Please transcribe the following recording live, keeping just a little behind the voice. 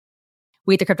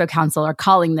we at the Crypto Council are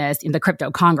calling this the Crypto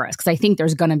Congress, because I think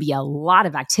there's going to be a lot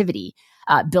of activity.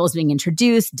 Bills being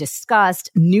introduced,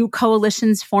 discussed, new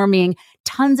coalitions forming,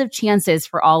 tons of chances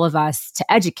for all of us to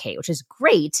educate, which is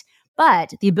great.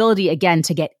 But the ability, again,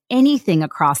 to get anything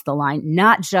across the line,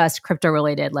 not just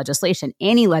crypto-related legislation,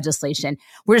 any legislation,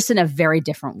 we're just in a very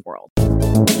different world.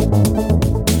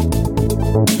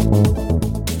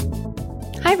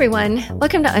 Hi, everyone.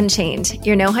 Welcome to Unchained,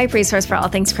 your no-hype resource for all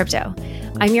things crypto.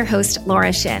 I'm your host,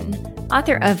 Laura Shin,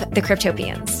 author of The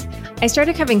Cryptopians. I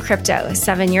started covering crypto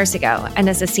 7 years ago, and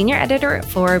as a senior editor at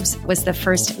Forbes, was the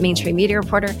first mainstream media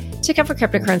reporter to cover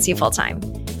cryptocurrency full-time.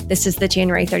 This is the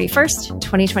January 31st,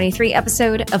 2023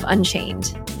 episode of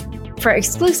Unchained. For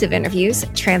exclusive interviews,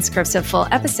 transcripts of full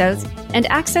episodes, and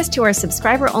access to our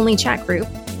subscriber-only chat group,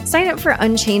 sign up for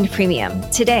Unchained Premium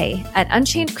today at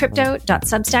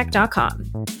unchainedcrypto.substack.com.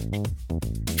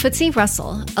 FTSE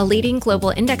Russell, a leading global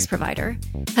index provider,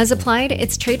 has applied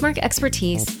its trademark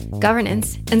expertise,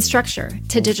 governance, and structure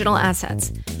to digital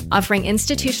assets, offering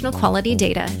institutional quality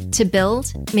data to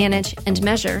build, manage, and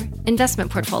measure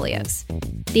investment portfolios.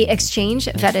 The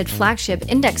exchange-vetted flagship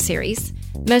index series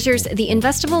measures the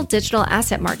investable digital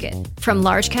asset market from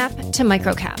large cap to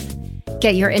micro cap.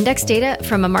 Get your index data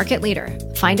from a market leader.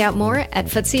 Find out more at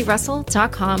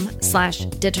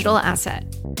FTSERussell.com/digital asset.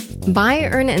 Buy,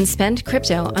 earn, and spend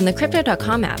crypto on the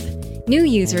Crypto.com app. New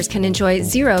users can enjoy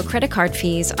 0 credit card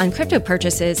fees on crypto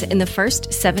purchases in the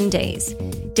first 7 days.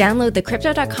 Download the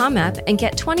Crypto.com app and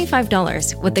get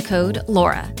 $25 with the code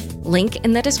LAURA. Link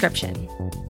in the description.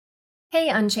 Hey,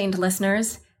 Unchained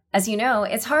listeners. As you know,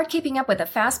 it's hard keeping up with the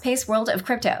fast-paced world of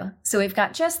crypto, so we've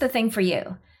got just the thing for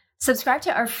you. Subscribe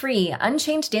to our free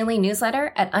Unchained daily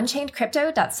newsletter at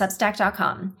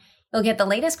unchainedcrypto.substack.com. You'll get the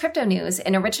latest crypto news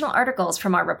and original articles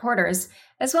from our reporters,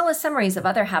 as well as summaries of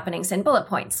other happenings and bullet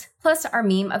points, plus our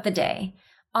meme of the day,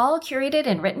 all curated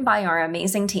and written by our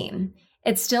amazing team.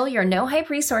 It's still your no-hype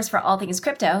resource for all things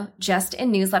crypto, just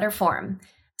in newsletter form.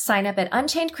 Sign up at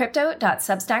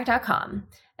unchainedcrypto.substack.com.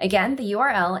 Again, the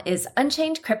URL is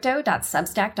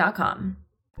unchainedcrypto.substack.com.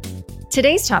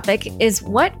 Today's topic is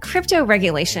what crypto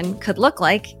regulation could look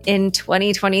like in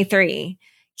 2023.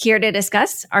 Here to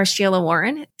discuss are Sheila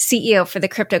Warren, CEO for the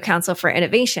Crypto Council for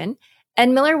Innovation,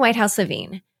 and Miller Whitehouse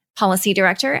Levine, Policy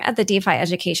Director at the DeFi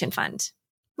Education Fund.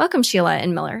 Welcome, Sheila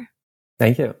and Miller.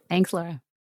 Thank you. Thanks, Laura.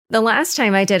 The last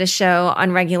time I did a show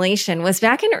on regulation was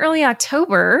back in early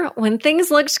October when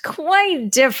things looked quite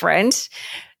different.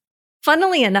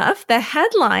 Funnily enough, the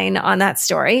headline on that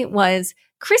story was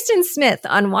Kristen Smith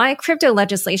on why crypto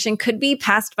legislation could be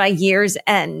passed by year's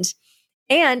end.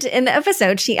 And in the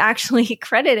episode, she actually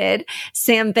credited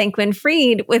Sam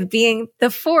Bankman-Fried with being the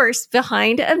force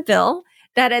behind a bill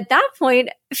that at that point,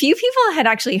 few people had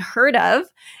actually heard of.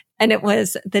 And it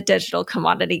was the Digital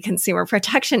Commodity Consumer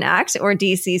Protection Act, or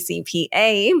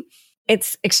DCCPA.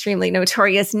 It's extremely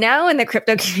notorious now in the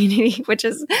crypto community, which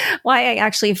is why I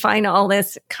actually find all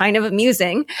this kind of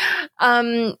amusing.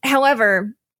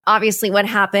 However, obviously what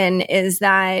happened is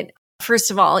that,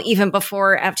 first of all, even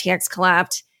before FTX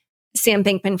collapsed, Sam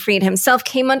Bankman-Fried himself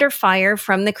came under fire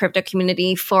from the crypto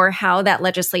community for how that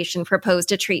legislation proposed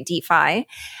to treat DeFi.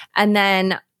 And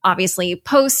then obviously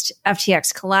post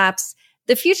FTX collapse,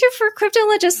 the future for crypto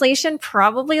legislation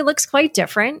probably looks quite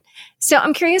different. So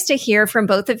I'm curious to hear from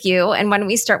both of you. And when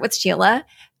we start with Sheila,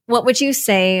 what would you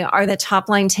say are the top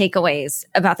line takeaways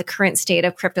about the current state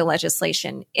of crypto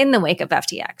legislation in the wake of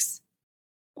FTX?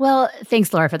 Well,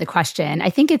 thanks, Laura, for the question. I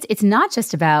think it's not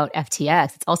just about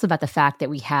FTX. It's also about the fact that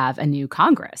we have a new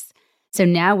Congress. So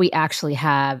now we actually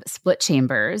have split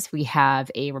chambers. We have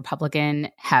a Republican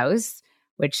House,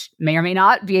 which may or may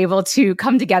not be able to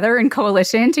come together in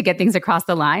coalition to get things across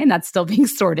the line. That's still being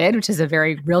sorted, which is a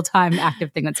very real-time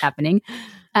active thing that's happening,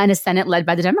 and a Senate led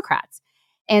by the Democrats.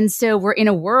 And so we're in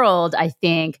a world, I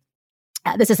think,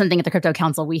 this is something at the Crypto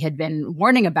Council we had been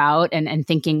warning about and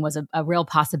thinking was a real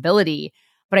possibility.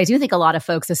 But I do think a lot of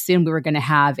folks assumed we were going to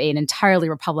have an entirely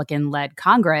Republican-led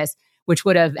Congress, which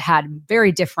would have had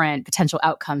very different potential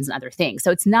outcomes and other things.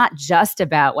 So it's not just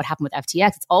about what happened with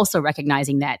FTX. It's also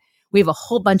recognizing that we have a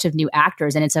whole bunch of new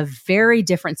actors, and it's a very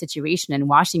different situation in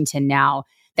Washington now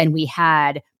than we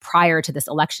had prior to this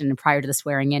election and prior to the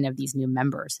swearing in of these new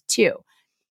members, too.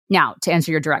 Now, to answer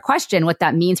your direct question, what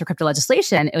that means for crypto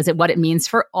legislation is what it means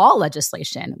for all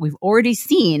legislation. We've already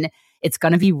seen it's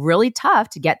going to be really tough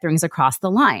to get things across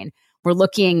the line. We're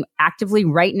looking actively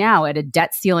right now at a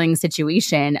debt ceiling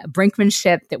situation,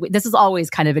 brinkmanship. This is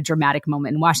always kind of a dramatic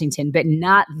moment in Washington, but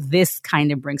not this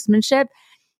kind of brinksmanship.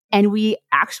 And we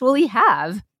actually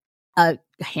have a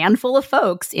handful of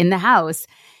folks in the House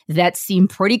that seem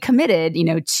pretty committed,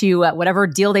 to whatever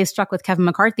deal they struck with Kevin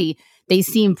McCarthy. They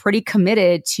seem pretty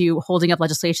committed to holding up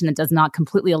legislation that does not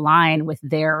completely align with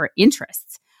their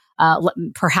interests,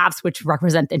 perhaps which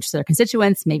represent the interests of their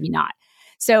constituents, maybe not.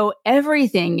 So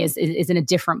everything is in a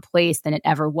different place than it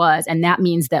ever was. And that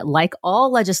means that, like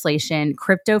all legislation,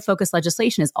 crypto-focused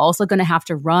legislation is also going to have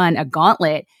to run a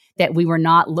gauntlet that we were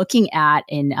not looking at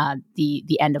in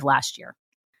the end of last year.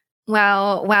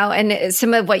 Wow. And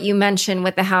some of what you mentioned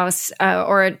with the House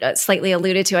or slightly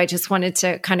alluded to, I just wanted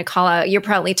to kind of call out. You're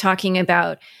probably talking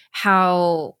about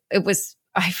how it was,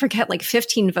 I forget, like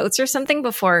 15 votes or something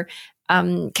before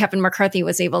Kevin McCarthy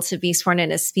was able to be sworn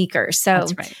in as speaker. So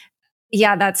that's right.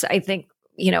 Yeah, that's, I think,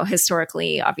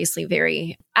 historically, obviously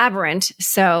very aberrant.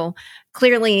 So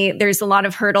clearly there's a lot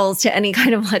of hurdles to any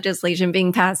kind of legislation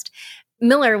being passed.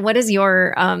 Miller, what is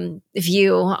your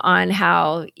view on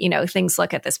how, things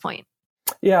look at this point?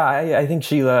 Yeah, I think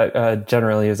Sheila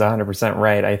generally is 100%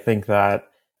 right. I think that,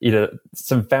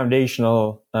 some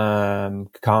foundational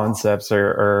concepts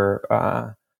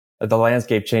or the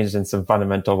landscape changed in some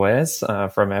fundamental ways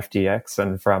from FTX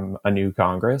and from a new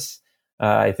Congress.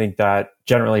 I think that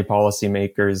generally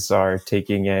policymakers are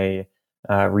taking a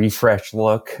refresh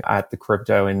look at the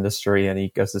crypto industry and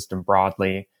ecosystem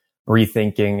broadly,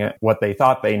 rethinking what they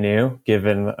thought they knew,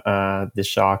 given the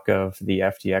shock of the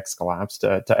FTX collapse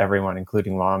to everyone,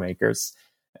 including lawmakers.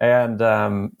 And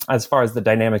as far as the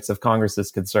dynamics of Congress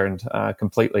is concerned,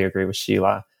 completely agree with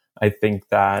Sheila. I think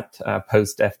that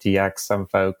post FTX, some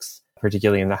folks,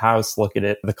 particularly in the House, look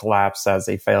at the collapse as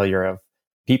a failure of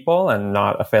people and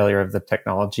not a failure of the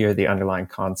technology or the underlying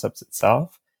concepts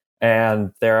itself.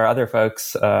 And there are other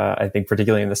folks, I think,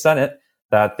 particularly in the Senate,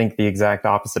 that think the exact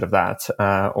opposite of that,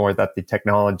 or that the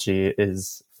technology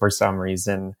is, for some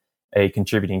reason, a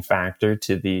contributing factor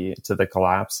to the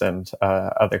collapse and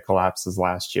other collapses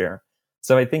last year.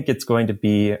 So I think it's going to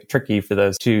be tricky for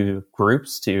those two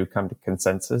groups to come to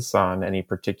consensus on any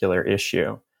particular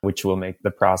issue, which will make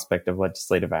the prospect of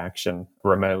legislative action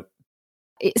remote.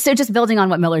 So just building on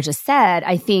what Miller just said,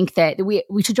 I think that we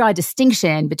should draw a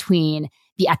distinction between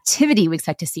the activity we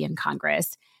expect to see in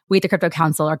Congress. We at the Crypto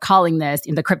Council are calling this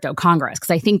the Crypto Congress,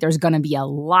 because I think there's going to be a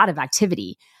lot of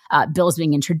activity. Bills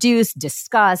being introduced,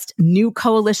 discussed, new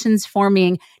coalitions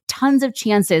forming, tons of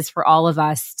chances for all of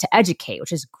us to educate,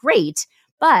 which is great.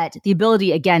 But the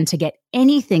ability, again, to get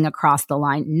anything across the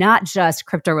line, not just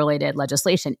crypto-related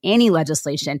legislation, any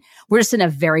legislation, we're just in a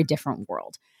very different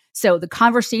world. So the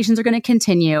conversations are going to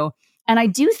continue. And I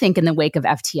do think in the wake of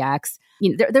FTX,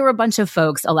 there were a bunch of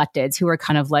folks, electeds, who were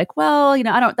kind of like, well,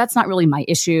 that's not really my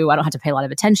issue. I don't have to pay a lot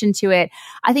of attention to it.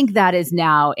 I think that is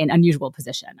now an unusual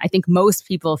position. I think most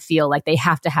people feel like they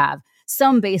have to have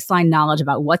some baseline knowledge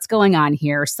about what's going on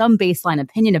here, some baseline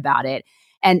opinion about it.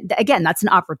 And again, that's an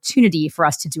opportunity for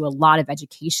us to do a lot of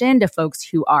education to folks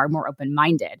who are more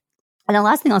open-minded. And the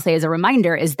last thing I'll say as a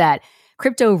reminder is that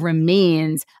crypto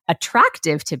remains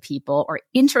attractive to people or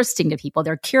interesting to people.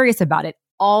 They're curious about it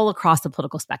all across the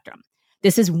political spectrum.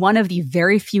 This is one of the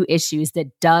very few issues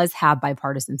that does have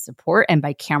bipartisan support and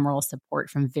bicameral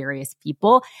support from various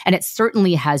people. And it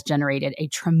certainly has generated a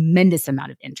tremendous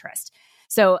amount of interest.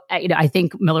 So, I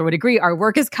think Miller would agree, our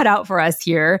work is cut out for us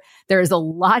here. There's a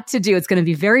lot to do. It's going to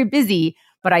be very busy.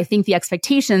 But I think the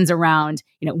expectations around,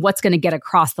 what's going to get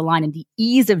across the line and the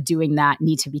ease of doing that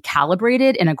need to be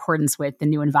calibrated in accordance with the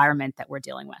new environment that we're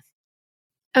dealing with.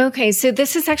 Okay, so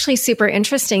this is actually super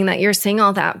interesting that you're saying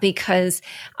all that, because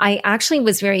I actually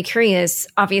was very curious.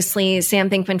 Obviously, Sam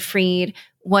Bankman-Fried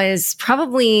was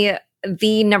probably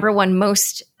the number one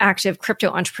most active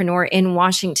crypto entrepreneur in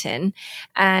Washington.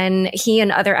 And he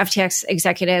and other FTX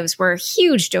executives were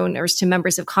huge donors to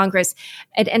members of Congress.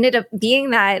 It ended up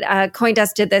being that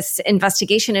CoinDesk did this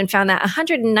investigation and found that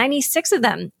 196 of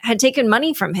them had taken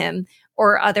money from him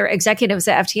or other executives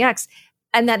at FTX.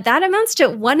 And that amounts to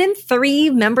 1 in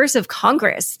 3 members of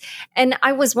Congress. And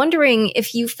I was wondering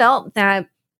if you felt that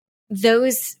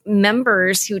those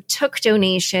members who took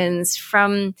donations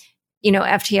from,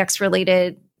 FTX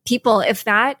related people, if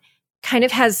that kind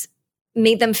of has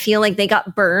made them feel like they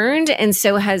got burned and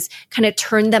so has kind of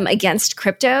turned them against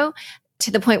crypto to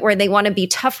the point where they want to be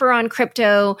tougher on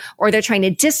crypto, or they're trying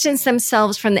to distance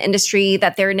themselves from the industry,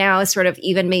 that they're now sort of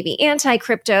even maybe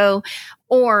anti-crypto.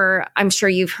 Or I'm sure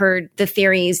you've heard the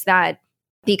theories that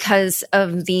because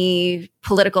of the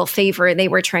political favor they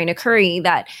were trying to curry,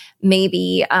 that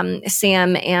maybe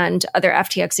Sam and other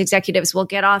FTX executives will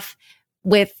get off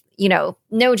with,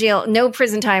 no jail, no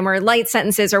prison time or light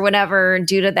sentences or whatever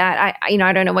due to that. I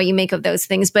don't know what you make of those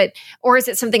things, or is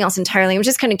it something else entirely? I'm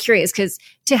just kind of curious, because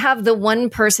to have the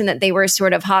one person that they were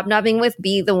sort of hobnobbing with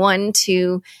be the one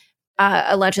to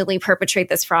allegedly perpetrate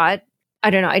this fraud. I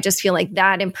don't know. I just feel like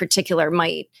that in particular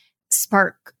might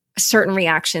spark certain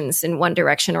reactions in one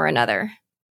direction or another.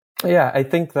 Yeah, I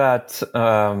think that,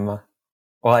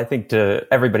 I think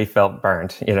everybody felt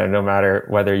burned, no matter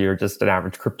whether you're just an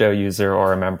average crypto user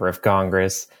or a member of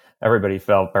Congress, everybody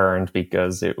felt burned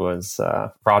because it was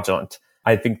fraudulent.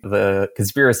 I think the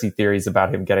conspiracy theories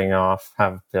about him getting off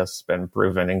have just been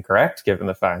proven incorrect, given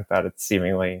the fact that it's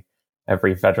seemingly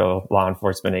every federal law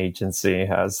enforcement agency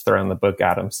has thrown the book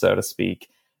at him, so to speak,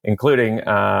 including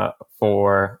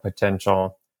for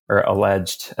potential or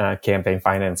alleged campaign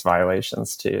finance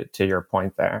violations, to your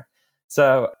point there.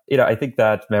 So, I think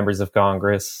that members of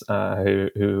Congress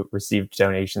who received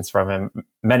donations from him,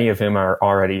 many of whom are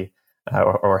already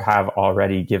or have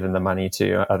already given the money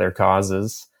to other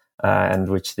causes, and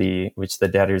which the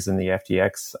debtors in the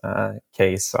FTX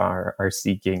case are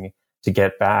seeking to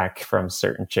get back from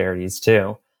certain charities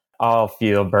too, all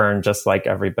feel burned just like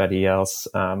everybody else.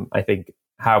 I think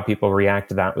how people react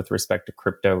to that with respect to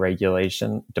crypto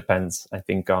regulation depends, I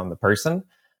think, on the person.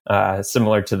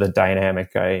 Similar to the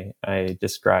dynamic I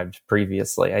described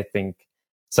previously. I think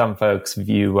some folks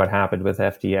view what happened with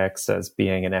FTX as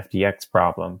being an FTX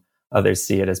problem. Others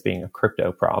see it as being a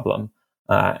crypto problem.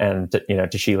 And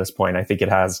to Sheila's point, I think it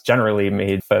has generally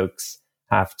made folks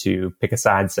have to pick a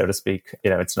side, so to speak.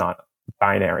 It's not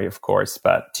binary, of course,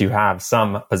 but to have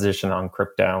some position on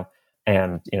crypto.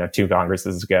 And, 2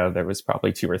 Congresses ago, there was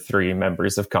probably 2 or 3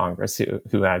 members of Congress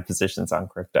who had positions on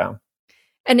crypto.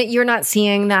 And you're not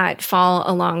seeing that fall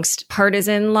alongst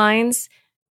partisan lines?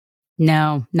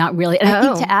 No, not really. And I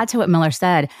think to add to what Miller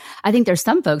said, I think there's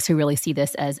some folks who really see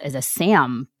this as a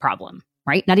Sam problem,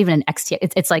 right? Not even an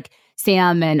XTX. It's like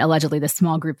Sam and allegedly the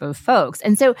small group of folks.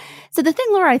 And so the thing,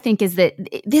 Laura, I think is that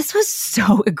this was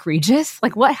so egregious.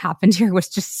 Like what happened here was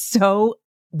just so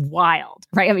wild,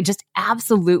 right? I mean, just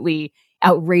absolutely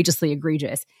outrageously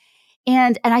egregious.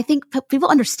 And I think people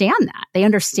understand that. They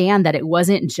understand that it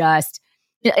wasn't just,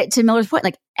 to Miller's point,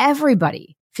 like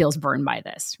everybody feels burned by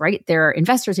this, right? There are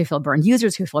investors who feel burned,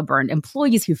 users who feel burned,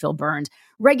 employees who feel burned,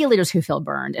 regulators who feel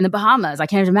burned. In the Bahamas, I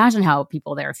can't imagine how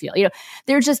people there feel.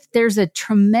 There's a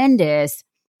tremendous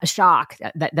shock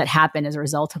that happened as a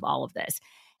result of all of this.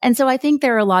 And so I think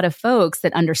there are a lot of folks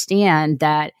that understand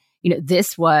that,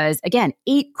 this was, again,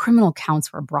 8 criminal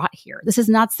counts were brought here. This is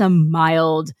not some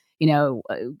mild,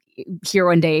 here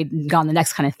one day, gone the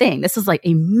next kind of thing. This is like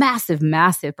a massive,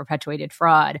 massive perpetuated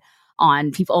fraud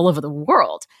on people all over the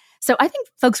world. So I think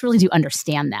folks really do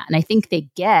understand that. And I think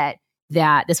they get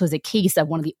that this was a case of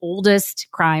one of the oldest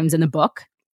crimes in the book.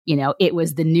 It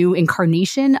was the new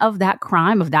incarnation of that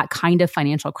crime, of that kind of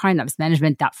financial crime, that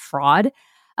mismanagement, that fraud.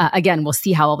 Again, we'll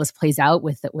see how all this plays out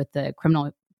with the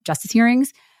criminal justice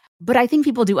hearings. But I think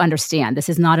people do understand this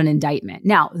is not an indictment.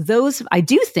 Now, I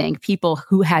do think people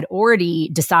who had already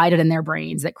decided in their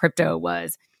brains that crypto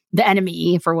was the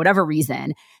enemy for whatever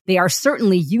reason, they are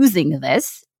certainly using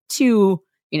this to,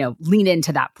 lean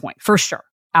into that point for sure.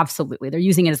 Absolutely. They're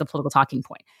using it as a political talking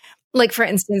point. Like, for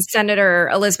instance, Senator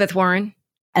Elizabeth Warren.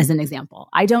 As an example,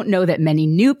 I don't know that many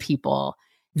new people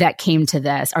that came to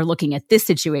this are looking at this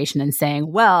situation and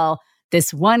saying, well,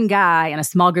 this one guy and a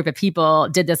small group of people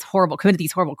committed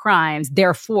these horrible crimes.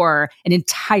 Therefore, an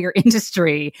entire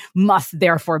industry must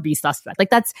therefore be suspect.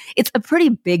 It's a pretty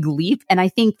big leap. And I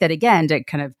think that, again, to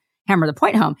kind of hammer the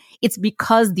point home, it's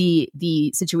because the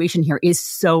situation here is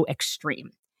so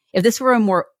extreme. If this were a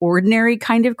more ordinary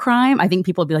kind of crime, I think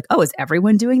people would be like, oh, is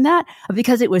everyone doing that? But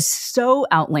because it was so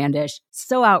outlandish,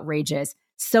 so outrageous,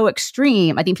 so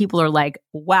extreme, I think people are like,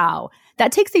 wow,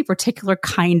 that takes a particular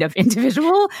kind of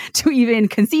individual to even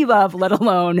conceive of, let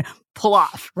alone pull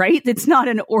off, right? It's not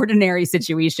an ordinary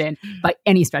situation by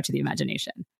any stretch of the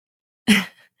imagination.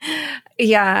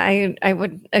 Yeah, I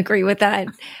would agree with that.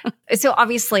 So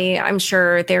obviously, I'm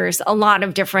sure there's a lot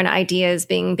of different ideas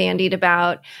being bandied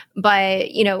about, but,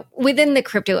 within the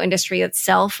crypto industry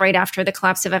itself, right after the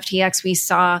collapse of FTX, we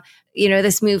saw,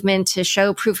 this movement to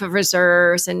show proof of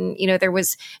reserves. And, there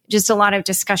was just a lot of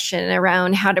discussion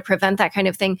around how to prevent that kind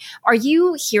of thing. Are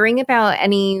you hearing about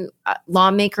any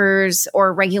lawmakers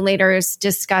or regulators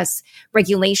discuss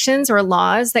regulations or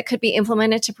laws that could be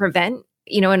implemented to prevent,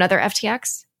 another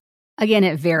FTX? Again,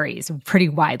 it varies pretty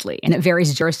widely, and it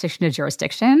varies jurisdiction to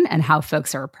jurisdiction and how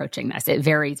folks are approaching this. It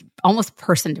varies almost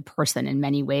person to person in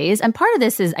many ways. And part of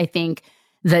this is, I think,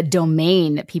 the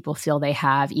domain that people feel they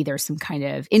have either some kind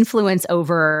of influence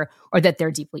over or that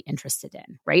they're deeply interested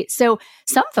in, right? So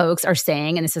some folks are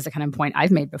saying, and this is a kind of point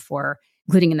I've made before,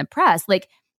 including in the press, like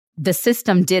the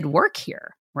system did work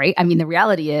here, right? I mean, the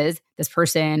reality is this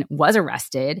person was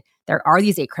arrested. There are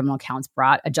these 8 criminal counts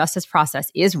brought. A justice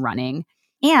process is running.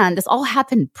 And this all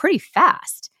happened pretty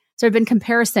fast. So there have been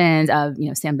comparisons of,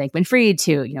 Sam Bankman-Fried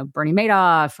to, Bernie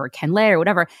Madoff or Ken Lay or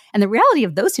whatever. And the reality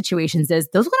of those situations is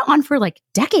those went on for like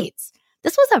decades.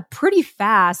 This was a pretty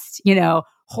fast,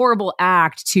 horrible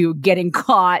act to getting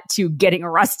caught, to getting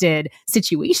arrested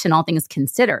situation, all things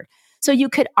considered. So you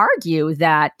could argue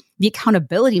that the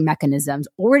accountability mechanisms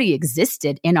already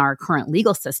existed in our current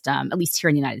legal system, at least here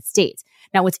in the United States.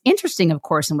 Now, what's interesting, of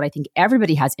course, and what I think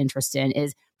everybody has interest in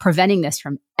is preventing this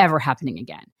from ever happening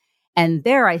again. And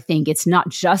there, I think it's not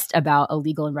just about a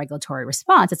legal and regulatory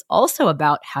response. It's also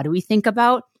about how do we think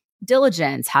about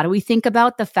diligence? How do we think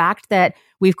about the fact that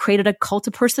we've created a cult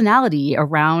of personality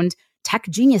around tech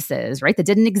geniuses, right? That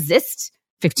didn't exist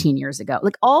 15 years ago.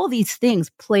 Like all these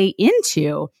things play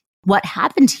into what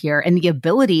happened here and the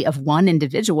ability of one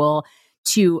individual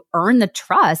to earn the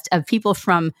trust of people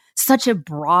from such a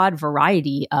broad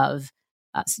variety of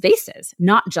spaces,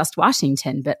 not just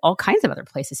Washington, but all kinds of other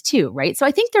places too, right? So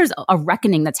I think there's a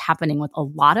reckoning that's happening with a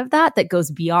lot of that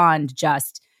goes beyond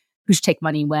just who should take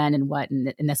money when and what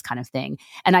and this kind of thing.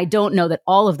 And I don't know that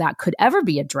all of that could ever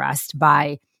be addressed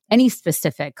by any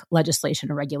specific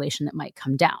legislation or regulation that might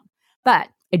come down. But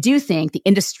I do think the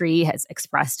industry has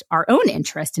expressed our own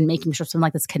interest in making sure something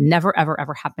like this can never, ever,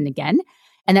 ever happen again,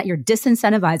 and that you're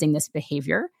disincentivizing this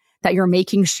behavior, that you're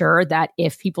making sure that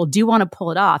if people do want to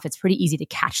pull it off, it's pretty easy to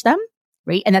catch them,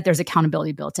 right? And that there's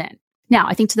accountability built in. Now,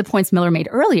 I think to the points Miller made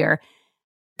earlier,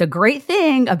 the great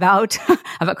thing about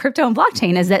crypto and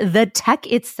blockchain is that the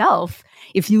tech itself,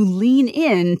 if you lean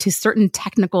in to certain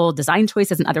technical design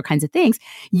choices and other kinds of things,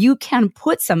 you can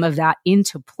put some of that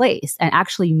into place and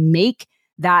actually make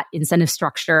that incentive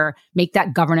structure, make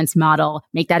that governance model,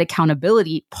 make that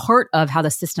accountability part of how the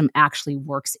system actually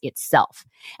works itself.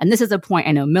 And this is a point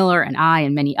I know Miller and I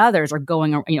and many others are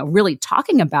going, really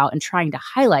talking about and trying to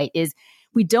highlight is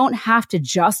we don't have to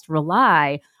just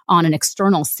rely on an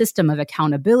external system of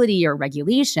accountability or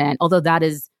regulation, although that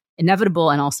is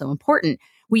inevitable and also important.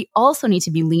 We also need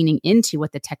to be leaning into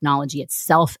what the technology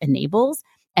itself enables.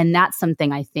 And that's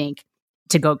something I think,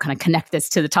 to go kind of connect this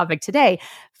to the topic today,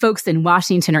 folks in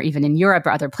Washington or even in Europe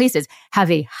or other places have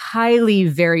a highly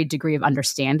varied degree of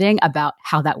understanding about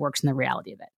how that works and the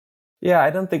reality of it. Yeah, I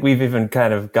don't think we've even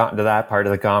kind of gotten to that part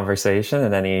of the conversation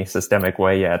in any systemic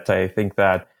way yet. I think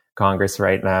that Congress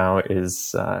right now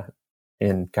is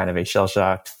in kind of a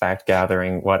shell-shocked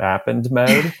fact-gathering what happened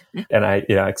mode. And I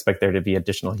expect there to be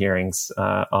additional hearings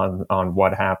on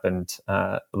what happened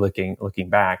looking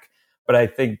back. But I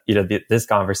think, this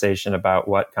conversation about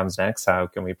what comes next, how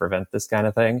can we prevent this kind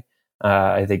of thing,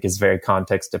 I think is very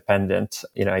context dependent.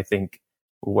 I think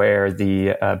where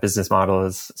the business model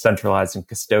is centralized and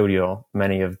custodial,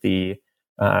 many of the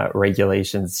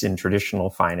regulations in traditional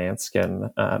finance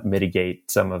can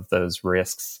mitigate some of those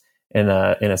risks in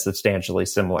a substantially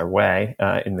similar way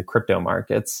in the crypto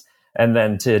markets. And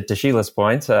then to Sheila's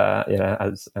point,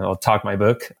 as I'll talk my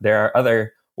book, there are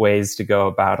other ways to go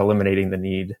about eliminating the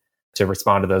need to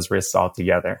respond to those risks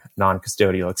altogether.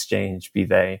 Non-custodial exchange, be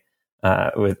they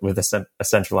with a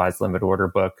centralized limit order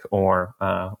book or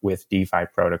with DeFi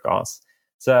protocols.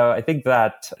 So I think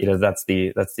that that's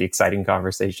the exciting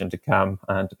conversation to come,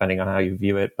 depending on how you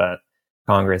view it. But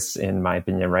Congress, in my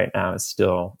opinion, right now is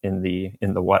still in the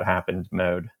what happened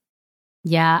mode.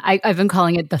 Yeah, I've been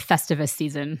calling it the Festivus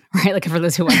season, right? Like for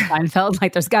those who watch Seinfeld,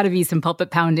 like there's got to be some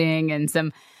pulpit pounding and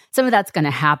some of that's going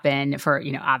to happen for,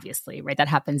 obviously, right? That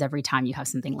happens every time you have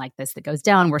something like this that goes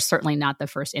down. We're certainly not the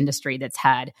first industry that's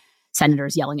had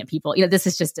senators yelling at people. This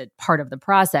is just a part of the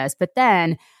process. But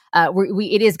then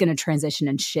it is going to transition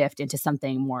and shift into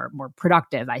something more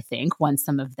productive, I think, once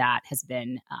some of that has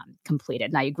been completed.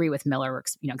 And I agree with Miller. We're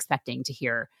expecting to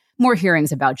hear more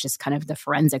hearings about just kind of the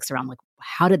forensics around like,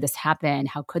 how did this happen?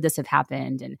 How could this have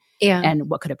happened? And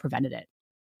what could have prevented it?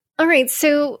 All right.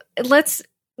 So let's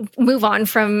move on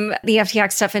from the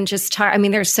FTX stuff and just talk. I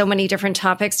mean, there's so many different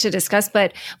topics to discuss,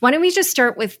 but why don't we just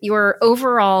start with your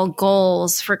overall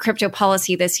goals for crypto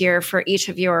policy this year for each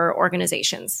of your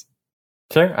organizations?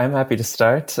 Sure, I'm happy to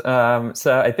start.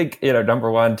 So I think,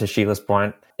 number one, to Sheila's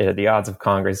point, the odds of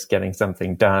Congress getting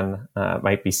something done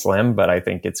might be slim, but I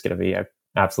think it's going to be an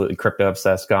absolutely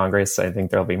crypto-obsessed Congress. I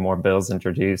think there'll be more bills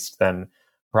introduced than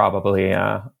probably,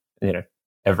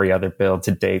 every other bill to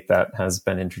date that has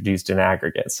been introduced in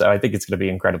aggregate. So I think it's going to be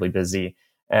incredibly busy.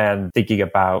 And thinking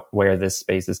about where this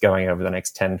space is going over the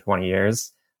next 10, 20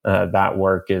 years, that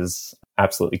work is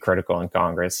absolutely critical in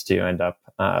Congress to end up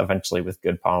eventually with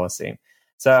good policy.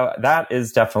 So that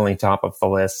is definitely top of the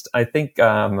list. I think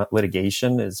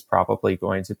litigation is probably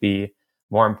going to be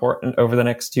more important over the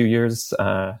next 2 years,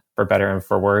 for better and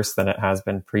for worse than it has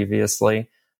been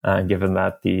previously. given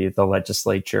that the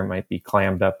legislature might be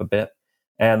clammed up a bit.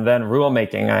 And then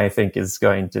rulemaking, I think, is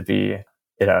going to be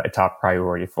a top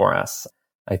priority for us.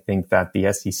 I think that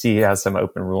the SEC has some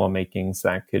open rulemakings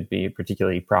that could be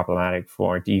particularly problematic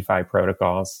for DeFi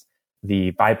protocols.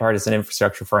 The bipartisan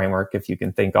infrastructure framework, if you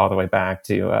can think all the way back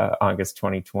to August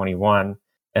 2021,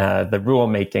 the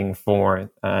rulemaking for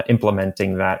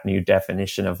implementing that new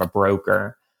definition of a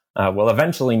broker will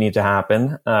eventually need to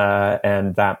happen,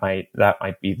 and that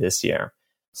might be this year.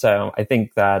 So I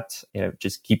think that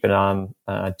just keeping on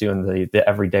doing the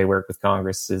everyday work with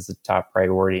Congress is a top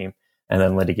priority, and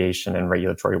then litigation and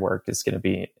regulatory work is going to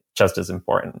be just as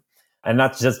important. And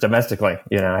not just domestically,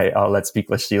 I'll let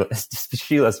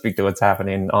Sheila speak to what's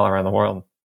happening all around the world.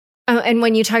 Oh, and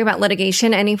when you talk about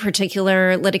litigation, any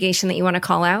particular litigation that you want to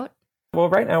call out? Well,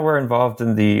 right now we're involved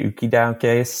in the UkiDAO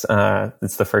case.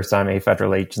 It's the first time a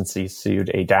federal agency sued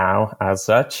a DAO as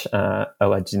such,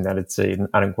 alleging that it's an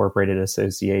unincorporated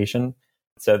association.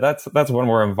 So that's one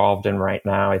we're involved in right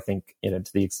now. I think, to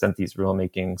the extent these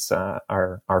rulemakings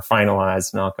are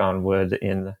finalized, knock on wood,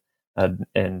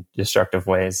 in destructive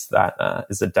ways, that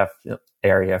is a definite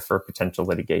area for potential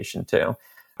litigation too.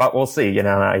 But we'll see.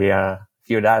 If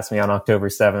you had asked me on October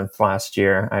 7th last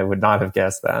year, I would not have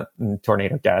guessed that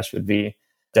Tornado Cash would be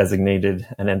designated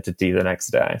an entity the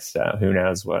next day. So who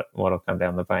knows what'll come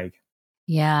down the pike.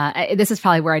 Yeah, this is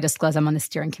probably where I disclose I'm on the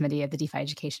steering committee of the DeFi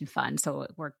Education Fund. So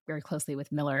work very closely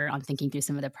with Miller on thinking through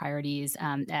some of the priorities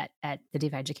at the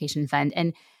DeFi Education Fund.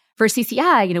 And for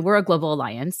CCI, we're a global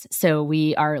alliance. So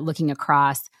we are looking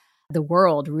across the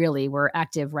world, really. We're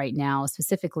active right now,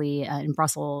 specifically in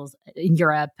Brussels, in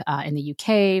Europe, in the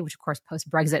UK, which of course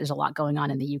post-Brexit, there's a lot going on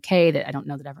in the UK that I don't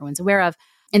know that everyone's aware of.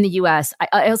 In the US,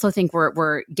 I also think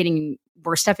we're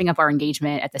stepping up our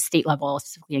engagement at the state level,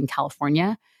 specifically in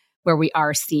California, where we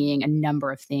are seeing a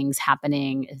number of things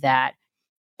happening that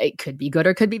it could be good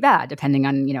or could be bad, depending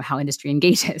on how industry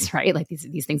engages, right? Like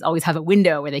these things always have a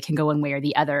window where they can go one way or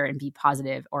the other and be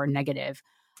positive or negative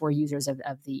for users of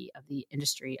the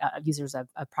industry, users of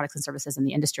products and services in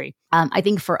the industry. I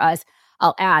think for us,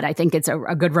 I'll add, I think it's a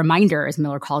good reminder, as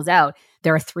Miller calls out,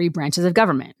 there are three branches of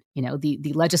government.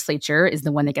 The legislature is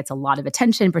the one that gets a lot of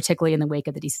attention, particularly in the wake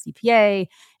of the DCCPA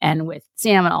and with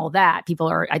Sam and all that.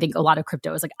 I think a lot of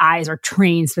crypto is like eyes are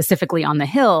trained specifically on the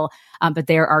Hill, but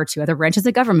there are two other branches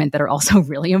of government that are also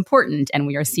really important. And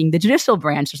we are seeing the judicial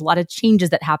branch. There's a lot of changes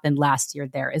that happened last year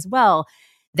there as well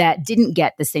that didn't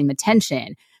get the same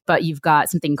attention. But you've got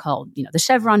something called, the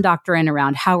Chevron doctrine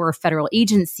around how are federal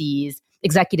agencies,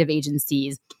 executive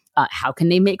agencies, how can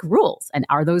they make rules? And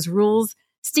are those rules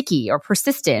sticky or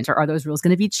persistent, or are those rules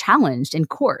going to be challenged in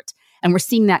court? And we're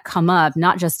seeing that come up,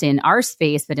 not just in our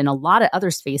space, but in a lot of other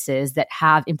spaces that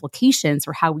have implications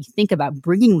for how we think about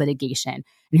bringing litigation. And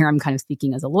here I'm kind of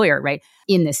speaking as a lawyer, right,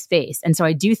 in this space. And so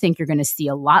I do think you're going to see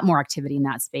a lot more activity in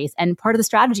that space. And part of the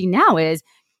strategy now is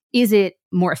it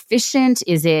more efficient?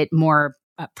 Is it more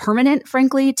permanent,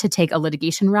 frankly, to take a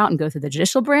litigation route and go through the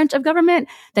judicial branch of government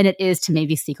than it is to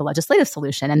maybe seek a legislative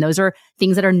solution? And those are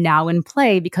things that are now in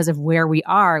play because of where we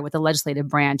are with the legislative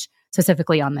branch,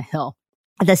 specifically on the Hill.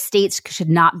 The states should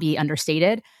not be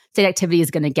understated. State activity is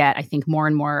going to get, I think, more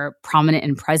and more prominent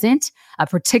and present,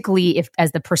 particularly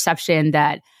as the perception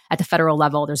that at the federal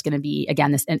level, there's going to be,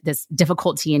 again, this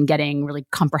difficulty in getting really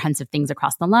comprehensive things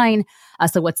across the line.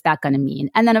 So what's that going to mean?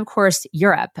 And then, of course,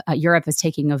 Europe. Europe is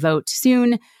taking a vote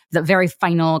soon, the very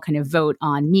final kind of vote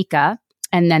on MiCA.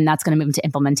 And then that's going to move into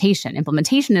implementation.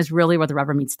 Implementation is really where the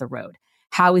rubber meets the road.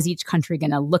 How is each country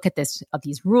going to look at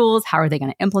these rules? How are they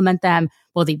going to implement them?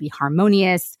 Will they be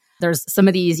harmonious? There's some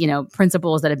of these,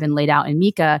 principles that have been laid out in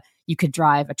MiCA. You could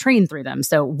drive a train through them.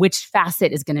 So which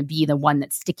facet is going to be the one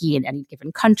that's sticky in any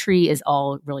given country is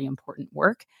all really important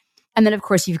work. And then, of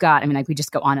course, you've got, we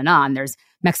just go on and on. There's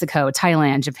Mexico,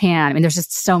 Thailand, Japan. There's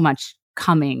just so much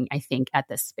coming, I think, at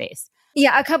this space.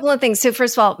 Yeah, a couple of things. So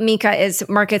first of all, MiCA is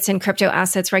Markets and Crypto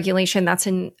Assets Regulation. That's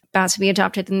about to be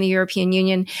adopted in the European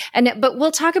Union. But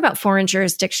we'll talk about foreign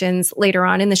jurisdictions later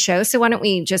on in the show. So why don't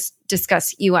we just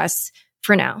discuss U.S.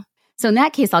 for now? So in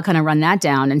that case, I'll kind of run that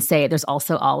down and say there's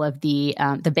also all of the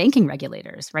banking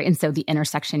regulators, right? And so the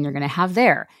intersection you're going to have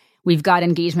there. We've got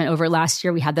engagement over last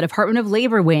year. We had the Department of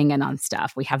Labor weighing in on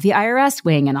stuff. We have the IRS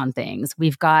weighing in on things.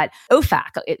 We've got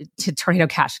OFAC to Tornado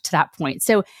Cash to that point.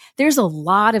 So there's a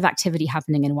lot of activity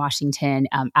happening in Washington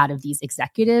out of these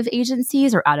executive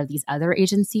agencies or out of these other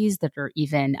agencies that are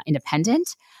even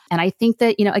independent. And I think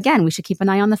that, again, we should keep an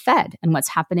eye on the Fed and what's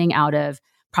happening out of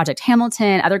Project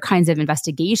Hamilton, other kinds of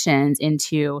investigations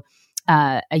into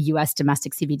a U.S.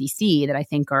 domestic CBDC that I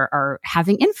think are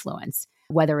having influence.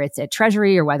 whether it's at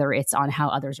Treasury or whether it's on how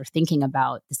others are thinking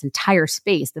about this entire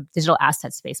space, the digital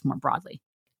asset space more broadly.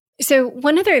 So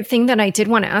one other thing that I did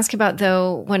want to ask about,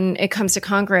 though, when it comes to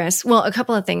Congress, well, a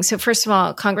couple of things. So first of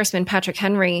all, Congressman Patrick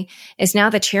Henry is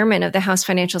now the chairman of the House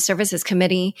Financial Services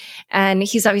Committee, and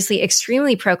he's obviously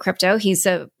extremely pro-crypto. He's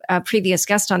a previous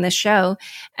guest on this show.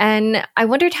 And I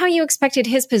wondered how you expected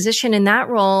his position in that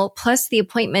role, plus the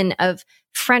appointment of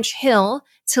French Hill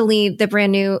to lead the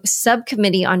brand new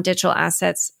subcommittee on digital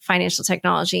assets, financial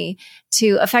technology,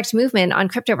 to affect movement on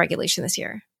crypto regulation this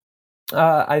year.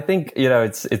 I think,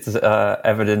 it's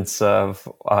evidence of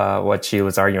what she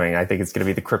was arguing. I think it's going to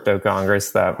be the crypto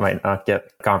Congress that might not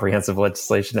get comprehensive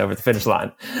legislation over the finish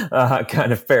line,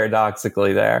 kind of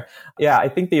paradoxically there. Yeah, I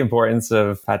think the importance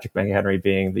of Patrick McHenry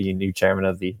being the new chairman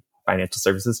of the Financial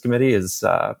Services Committee is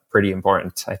pretty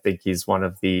important. I think he's one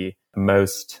of the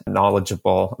most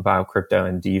knowledgeable about crypto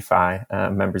and DeFi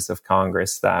members of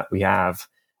Congress that we have.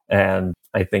 And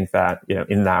I think that,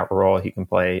 in that role, he can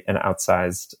play an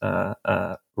outsized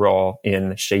role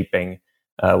in shaping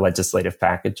legislative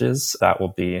packages that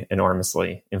will be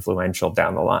enormously influential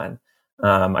down the line.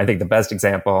 I think the best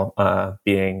example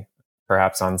being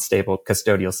perhaps on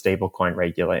custodial stablecoin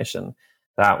regulation.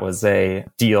 That was a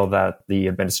deal that the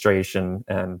administration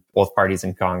and both parties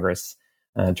in Congress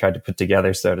tried to put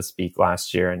together, so to speak,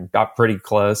 last year and got pretty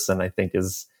close, and I think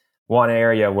is one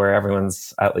area where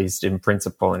everyone's, at least in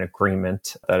principle, in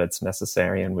agreement that it's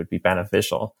necessary and would be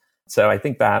beneficial. So I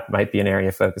think that might be an area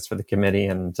of focus for the committee.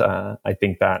 And I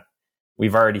think that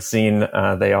we've already seen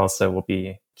they also will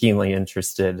be keenly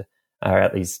interested, or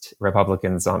at least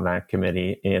Republicans on that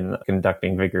committee, in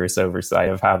conducting vigorous oversight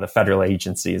of how the federal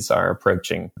agencies are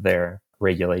approaching their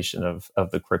regulation of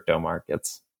the crypto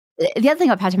markets. The other thing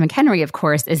about Patrick McHenry, of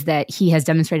course, is that he has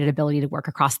demonstrated ability to work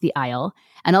across the aisle.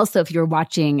 And also, if you're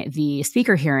watching the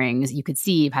speaker hearings, you could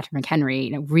see Patrick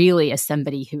McHenry really as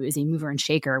somebody who is a mover and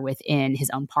shaker within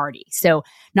his own party. So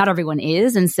not everyone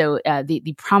is. And so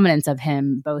the prominence of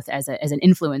him, both as an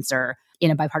influencer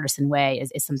in a bipartisan way,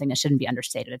 is something that shouldn't be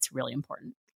understated. It's really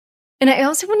important. And I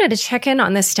also wanted to check in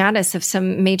on the status of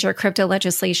some major crypto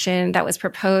legislation that was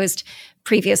proposed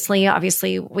previously.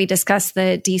 Obviously, we discussed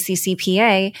the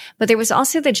DCCPA, but there was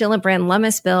also the Gillibrand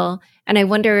Lummis bill. And I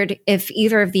wondered if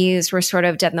either of these were sort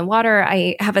of dead in the water.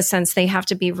 I have a sense they have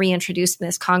to be reintroduced in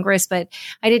this Congress, but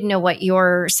I didn't know what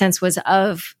your sense was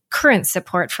of current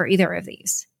support for either of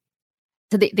these.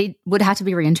 So they would have to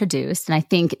be reintroduced. And I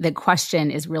think the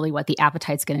question is really what the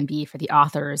appetite's going to be for the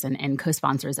authors and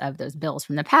co-sponsors of those bills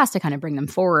from the past to kind of bring them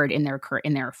forward in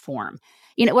their form.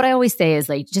 What I always say is,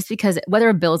 just because whether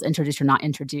a bill is introduced or not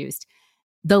introduced,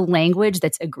 the language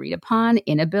that's agreed upon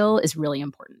in a bill is really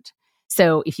important.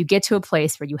 So if you get to a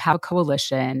place where you have a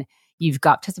coalition, you've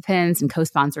got participants and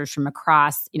co-sponsors from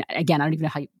across, again, I don't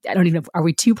even know, are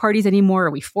we two parties anymore?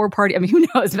 Are we four parties? I mean, who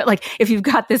knows? But if you've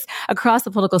got this across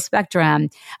the political spectrum,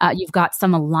 you've got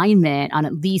some alignment on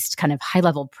at least kind of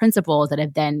high-level principles that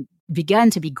have then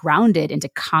begun to be grounded into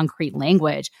concrete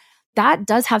language. That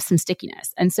does have some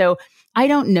stickiness. And so I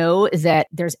don't know that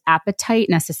there's appetite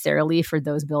necessarily for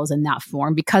those bills in that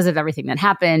form because of everything that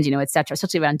happened, et cetera,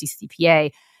 especially around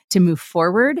DCCPA, to move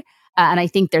forward. And I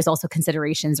think there's also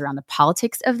considerations around the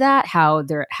politics of that, how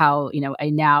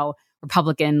a now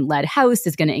Republican-led House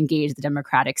is going to engage the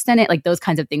Democratic Senate. Those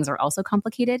kinds of things are also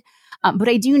complicated. But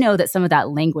I do know that some of that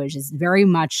language is very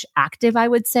much active, I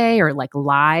would say, or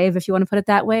live, if you want to put it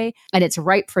that way. And it's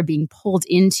ripe for being pulled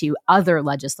into other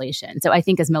legislation. So I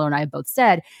think, as Miller and I have both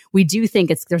said, we do think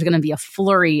there's going to be a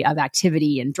flurry of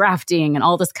activity and drafting and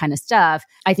all this kind of stuff.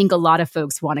 I think a lot of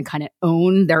folks want to kind of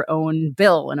own their own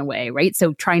bill in a way, right?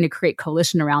 So trying to create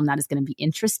coalition around that is going to be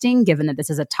interesting, given that this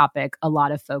is a topic a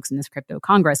lot of folks in this crypto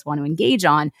Congress want to engage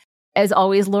on. As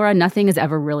always, Laura, nothing is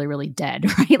ever really, really dead,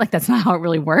 right? That's not how it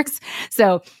really works.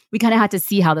 So we kind of have to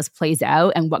see how this plays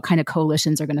out and what kind of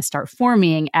coalitions are going to start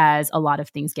forming as a lot of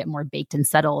things get more baked and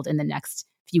settled in the next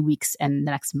few weeks and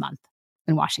the next month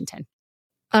in Washington.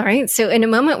 All right. So in a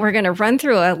moment, we're going to run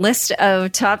through a list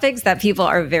of topics that people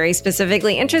are very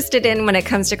specifically interested in when it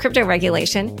comes to crypto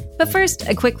regulation. But first,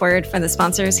 a quick word from the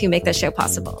sponsors who make this show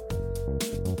possible.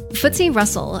 FTSE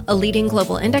Russell, a leading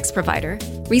global index provider,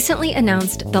 recently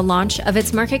announced the launch of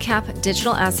its market cap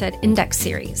digital asset index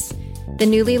series. The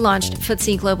newly launched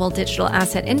FTSE Global Digital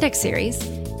Asset Index Series,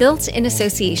 built in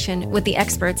association with the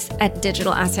experts at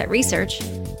Digital Asset Research,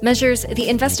 measures the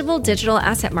investable digital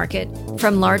asset market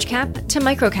from large cap to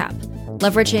micro cap,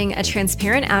 leveraging a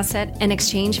transparent asset and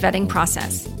exchange vetting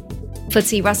process.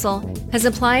 FTSE Russell has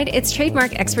applied its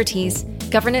trademark expertise,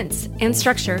 governance, and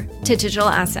structure to digital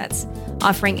assets,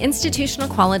 offering institutional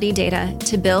quality data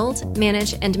to build,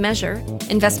 manage, and measure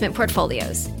investment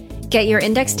portfolios. Get your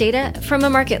index data from a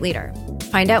market leader.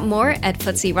 Find out more at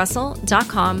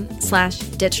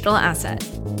FTSERussell.com/digital asset.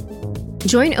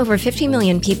 Join over 50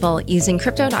 million people using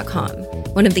Crypto.com,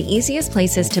 one of the easiest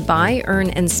places to buy, earn,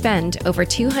 and spend over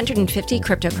 250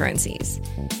 cryptocurrencies.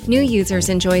 New users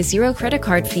enjoy zero credit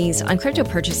card fees on crypto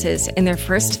purchases in their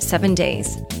first 7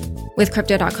 days. With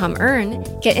Crypto.com Earn,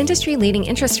 get industry-leading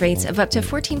interest rates of up to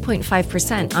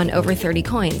 14.5% on over 30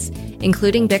 coins,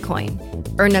 including Bitcoin.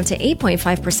 Earn up to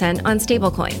 8.5% on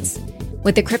stablecoins.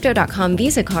 With the Crypto.com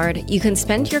Visa card, you can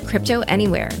spend your crypto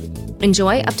anywhere.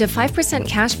 Enjoy up to 5%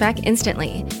 cash back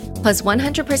instantly, plus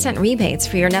 100% rebates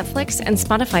for your Netflix and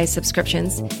Spotify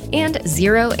subscriptions, and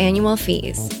 0 annual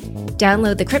fees.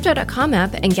 Download the Crypto.com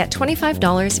app and get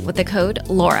 $25 with the code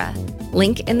LAURA.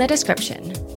 Link in the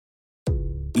description.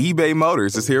 eBay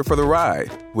Motors is here for the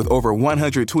ride. With over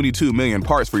 122 million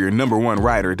parts for your number one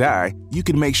ride or die, you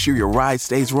can make sure your ride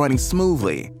stays running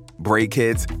smoothly. Brake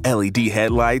kits, LED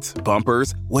headlights,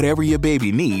 bumpers, whatever your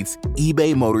baby needs,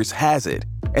 eBay Motors has it.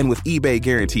 And with eBay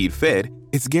Guaranteed Fit,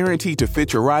 it's guaranteed to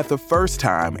fit your ride the first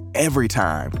time, every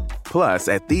time. Plus,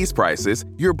 at these prices,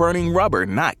 you're burning rubber,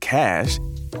 not cash.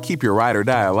 Keep your ride or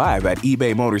die alive at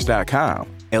ebaymotors.com.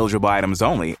 Eligible items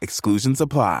only. Exclusions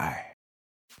apply.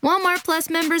 Walmart Plus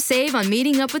members save on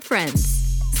meeting up with friends.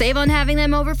 Save on having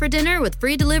them over for dinner with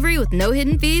free delivery with no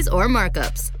hidden fees or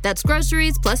markups. That's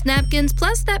groceries, plus napkins,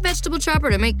 plus that vegetable chopper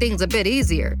to make things a bit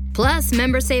easier. Plus,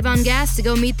 members save on gas to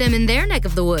go meet them in their neck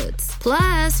of the woods.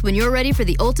 Plus, when you're ready for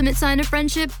the ultimate sign of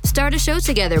friendship, start a show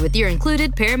together with your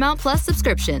included Paramount Plus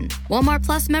subscription. Walmart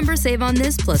Plus members save on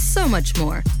this plus so much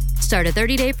more. Start a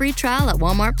 30-day free trial at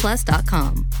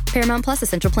walmartplus.com. Paramount Plus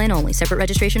Essential Plan only. Separate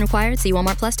registration required. See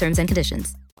Walmart Plus terms and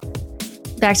conditions.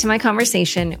 Back to my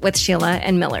conversation with Sheila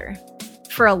and Miller.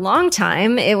 For a long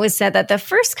time, it was said that the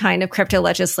first kind of crypto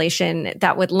legislation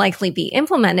that would likely be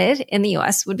implemented in the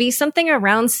US would be something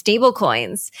around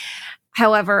stablecoins.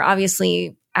 However,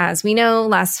 obviously, as we know,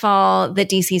 last fall, the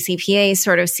DCCPA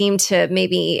sort of seemed to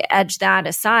maybe edge that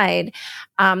aside.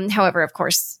 However, of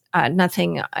course,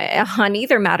 nothing on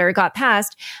either matter got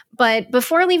passed. But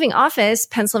before leaving office,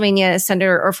 Pennsylvania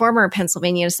Senator or former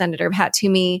Pennsylvania Senator Pat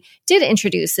Toomey did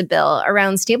introduce a bill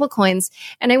around stablecoins.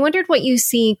 And I wondered what you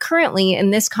see currently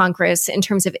in this Congress in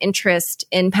terms of interest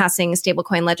in passing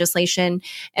stablecoin legislation.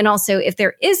 And also, if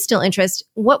there is still interest,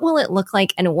 what will it look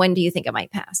like and when do you think it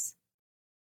might pass?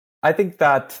 I think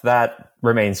that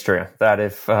remains true, that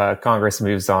if Congress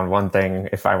moves on one thing,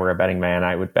 if I were a betting man,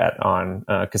 I would bet on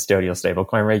custodial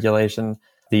stablecoin regulation.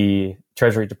 The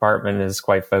Treasury Department is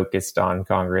quite focused on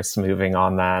Congress moving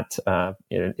on that.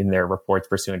 In their reports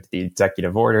pursuant to the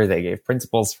executive order, they gave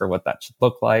principles for what that should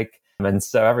look like. And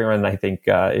so everyone, I think,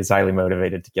 is highly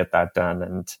motivated to get that done.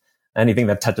 And anything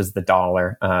that touches the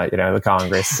dollar, the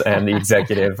Congress and the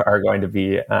executive are going to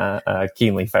be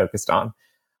keenly focused on.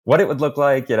 What it would look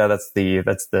like, that's the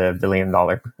 $1 billion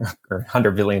or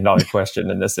 $100 billion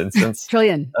question in this instance.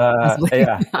 Trillion.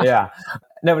 Yeah.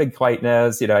 Nobody quite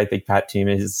knows. I think Pat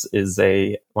Toomey is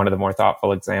one of the more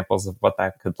thoughtful examples of what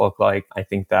that could look like. I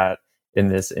think that in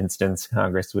this instance,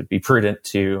 Congress would be prudent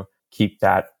to keep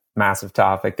that massive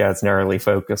topic as narrowly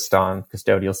focused on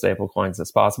custodial stablecoins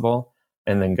as possible,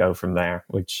 and then go from there.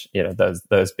 Which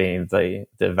those being the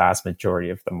vast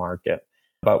majority of the market.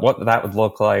 But what that would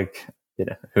look like,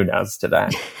 who knows today?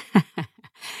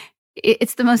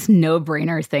 It's the most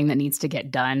no-brainer thing that needs to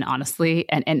get done, honestly.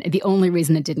 And the only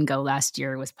reason it didn't go last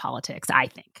year was politics.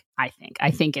 I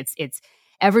think it's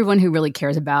everyone who really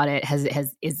cares about it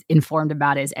is informed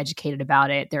about it, is educated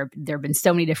about it. There have been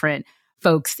so many different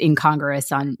folks in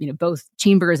Congress on both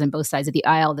chambers and both sides of the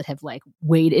aisle that have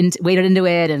waded into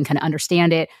it and kind of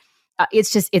understand it.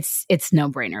 It's no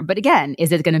brainer. But again,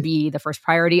 is it going to be the first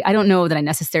priority? I don't know that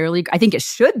I think it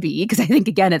should be, because I think,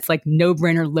 again, it's like no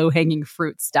brainer, low hanging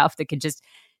fruit stuff that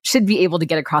should be able to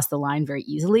get across the line very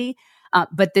easily.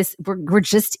 But we're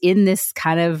just in this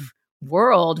kind of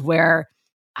world where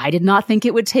I did not think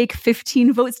it would take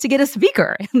 15 votes to get a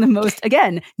speaker. And the most,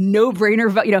 again,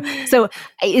 no-brainer vote. So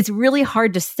it's really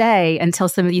hard to say until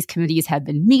some of these committees have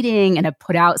been meeting and have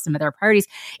put out some of their priorities.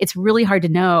 It's really hard to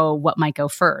know what might go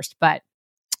first. But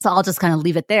so I'll just kind of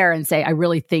leave it there and say I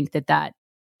really think that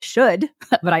should.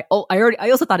 But I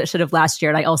also thought it should have last year,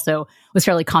 and I also was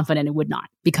fairly confident it would not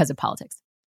because of politics.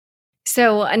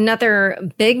 So another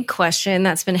big question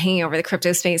that's been hanging over the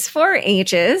crypto space for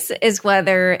ages is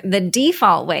whether the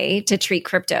default way to treat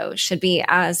crypto should be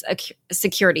as a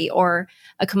security or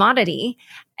a commodity.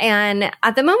 And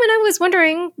at the moment, I was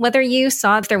wondering whether you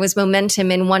saw if there was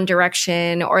momentum in one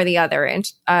direction or the other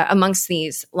amongst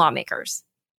these lawmakers.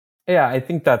 Yeah, I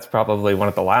think that's probably one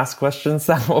of the last questions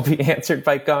that will be answered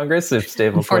by Congress if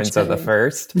stablecoins are the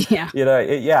first. Yeah.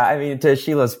 I mean, to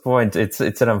Sheila's point, it's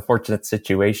an unfortunate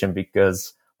situation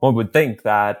because one would think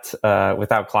that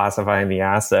without classifying the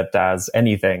asset as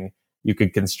anything, you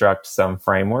could construct some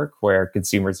framework where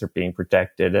consumers are being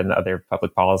protected and other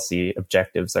public policy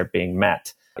objectives are being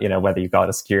met. Whether you call it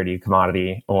a security,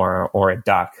 commodity, or a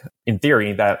duck. In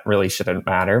theory, that really shouldn't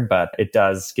matter, but it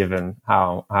does given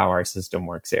how our system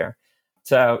works here.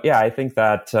 So, yeah, I think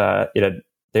that,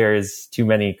 there is too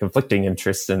many conflicting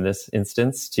interests in this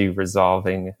instance to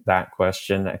resolving that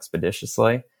question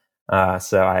expeditiously.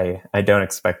 So I don't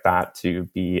expect that to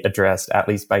be addressed, at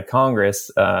least by Congress,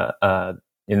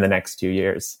 in the next 2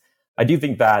 years. I do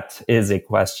think that is a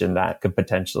question that could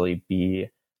potentially be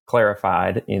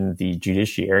clarified in the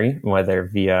judiciary, whether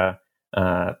via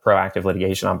proactive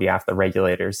litigation on behalf of the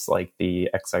regulators, like the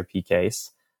XRP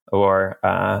case, or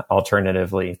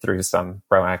alternatively through some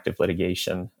proactive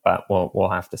litigation. But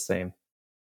we'll have to see.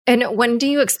 And when do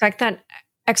you expect that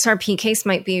XRP case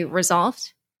might be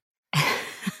resolved?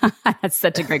 That's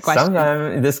such a great question.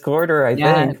 Sometime this quarter, I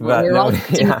think. But we're all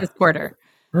this quarter.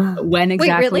 When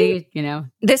exactly? Wait, really?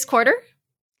 This quarter?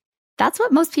 That's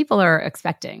what most people are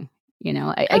expecting.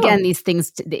 Again, these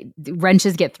things,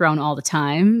 wrenches get thrown all the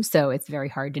time. So it's very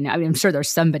hard to know. I mean, I'm sure there's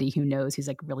somebody who knows who's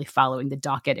like really following the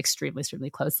docket extremely,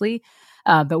 extremely closely.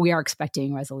 But we are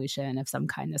expecting resolution of some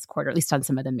kind this quarter, at least on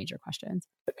some of the major questions.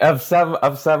 Of some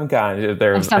kind.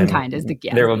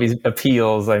 There will be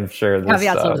appeals, I'm sure. This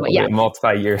will be a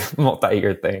multi-year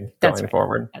thing going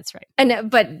forward. That's right.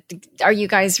 But are you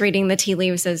guys reading the tea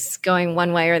leaves as going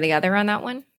one way or the other on that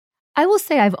one? I will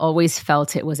say I've always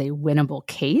felt it was a winnable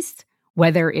case.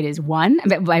 Whether it is won,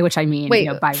 by which I mean,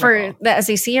 by for Ripple. The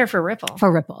SEC or for Ripple? For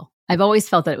Ripple. I've always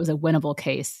felt that it was a winnable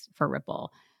case for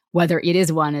Ripple. Whether it is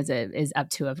one is up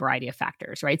to a variety of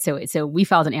factors, right? So we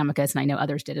filed an amicus, and I know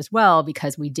others did as well,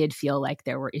 because we did feel like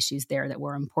there were issues there that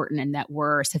were important and that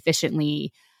were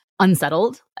sufficiently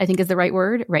unsettled, I think is the right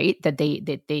word, right? That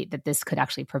that this could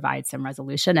actually provide some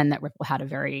resolution, and that Ripple had a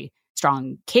very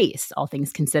strong case, all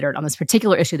things considered, on this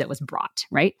particular issue that was brought,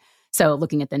 right? So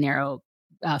looking at the narrow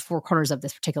four corners of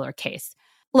this particular case.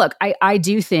 Look, I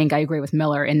do think I agree with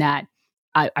Miller in that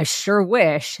I sure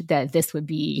wish that this would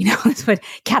be, this would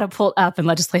catapult up in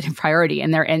legislative priority.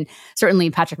 And certainly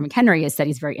Patrick McHenry has said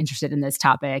he's very interested in this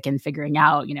topic and figuring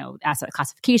out, asset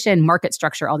classification, market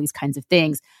structure, all these kinds of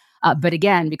things. But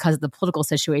again, because of the political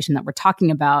situation that we're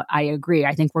talking about, I agree.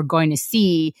 I think we're going to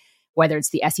see whether it's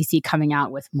the SEC coming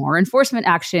out with more enforcement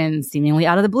actions seemingly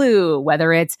out of the blue,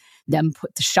 whether it's them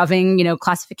shoving,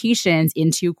 classifications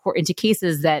into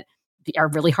cases that are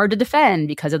really hard to defend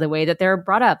because of the way that they're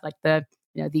brought up, like the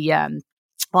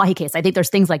Wahi case. I think there's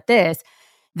things like this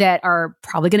that are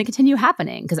probably going to continue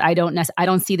happening because I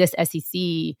don't see this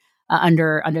SEC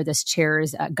under this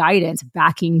chair's guidance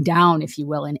backing down, if you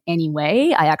will, in any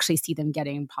way. I actually see them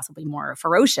getting possibly more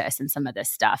ferocious in some of this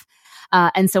stuff.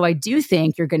 And so I do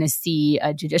think you're going to see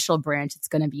a judicial branch that's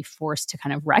going to be forced to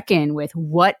kind of reckon with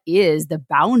what is the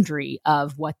boundary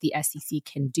of what the SEC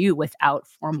can do without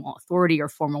formal authority or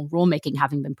formal rulemaking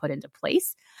having been put into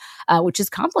place, which is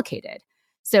complicated.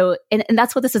 So, and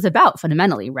that's what this is about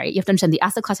fundamentally, right? You have to understand the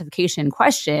asset classification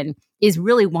question is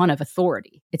really one of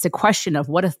authority. It's a question of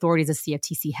what authorities the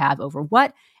CFTC have over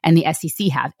what and the SEC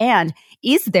have. And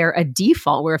is there a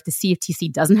default where if the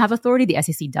CFTC doesn't have authority, the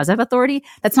SEC does have authority?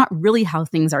 That's not really how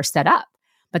things are set up.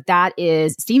 But that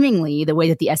is seemingly the way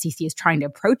that the SEC is trying to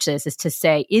approach this, is to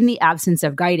say, in the absence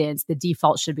of guidance, the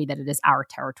default should be that it is our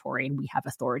territory and we have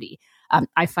authority.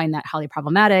 I find that highly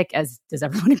problematic, as does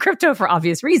everyone in crypto, for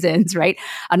obvious reasons, right?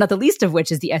 Not the least of which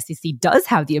is the SEC does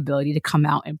have the ability to come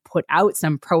out and put out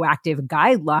some proactive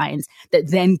guidelines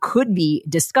that then could be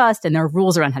discussed, and there are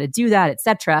rules around how to do that, et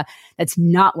cetera. That's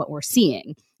not what we're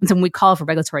seeing. And so when we call for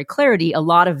regulatory clarity, a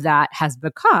lot of that has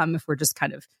become, if we're just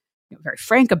kind of very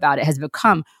frank about it, has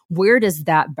become, where does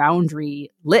that boundary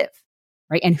live,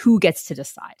 right? And who gets to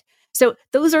decide? So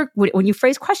those are, when you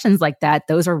phrase questions like that,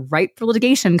 those are ripe for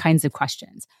litigation kinds of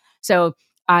questions. So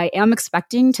I am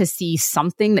expecting to see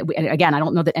something that, and again, I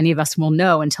don't know that any of us will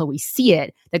know until we see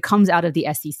it, that comes out of the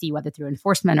SEC, whether through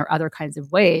enforcement or other kinds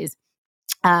of ways,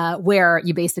 where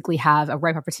you basically have a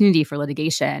ripe opportunity for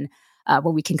litigation,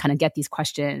 where we can kind of get these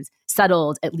questions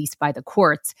settled, at least by the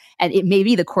courts. And it may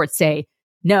be the courts say,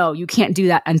 no, you can't do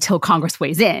that until Congress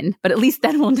weighs in, but at least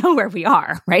then we'll know where we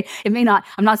are, right? It may not,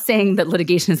 I'm not saying that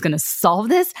litigation is going to solve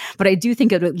this, but I do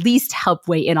think it would at least help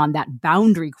weigh in on that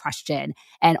boundary question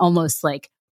and almost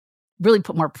like really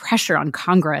put more pressure on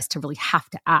Congress to really have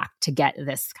to act to get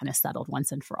this kind of settled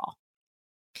once and for all.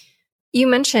 You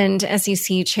mentioned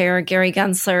SEC Chair Gary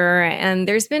Gensler, and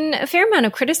there's been a fair amount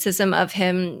of criticism of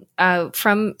him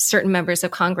from certain members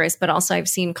of Congress, but also I've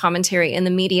seen commentary in the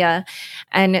media.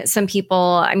 And some people,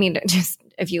 I mean, just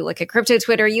if you look at crypto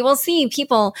Twitter, you will see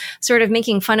people sort of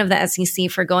making fun of the SEC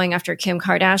for going after Kim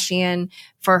Kardashian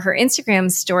for her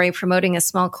Instagram story promoting a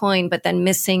small coin, but then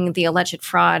missing the alleged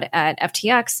fraud at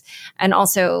FTX. And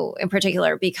also in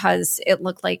particular, because it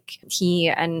looked like he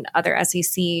and other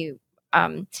SEC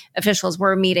officials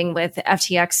were meeting with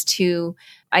FTX to,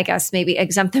 I guess, maybe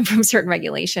exempt them from certain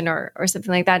regulation or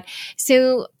something like that.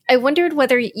 So I wondered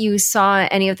whether you saw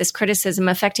any of this criticism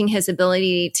affecting his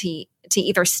ability to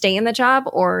either stay in the job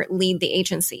or lead the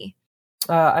agency.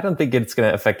 I don't think it's going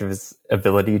to affect his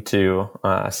ability to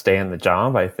stay in the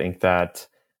job. I think that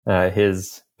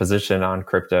his position on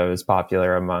crypto is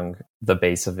popular among the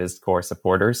base of his core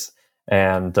supporters.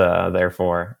 And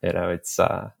therefore, it's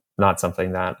not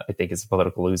something that I think is a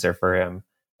political loser for him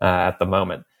at the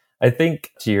moment. I think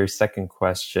to your second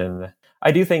question,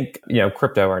 I do think,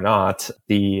 crypto or not,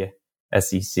 the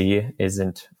SEC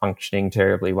isn't functioning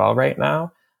terribly well right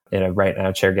now. Right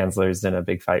now, Chair Gensler is in a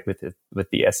big fight with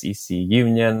the SEC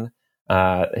union.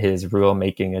 His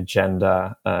rulemaking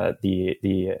agenda,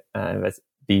 the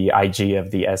IG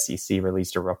of the SEC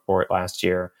released a report last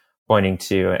year pointing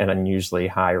to an unusually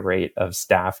high rate of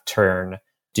staff turn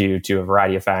due to a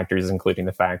variety of factors, including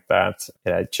the fact that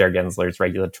Chair Gensler's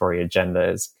regulatory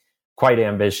agenda is quite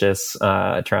ambitious,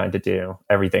 trying to do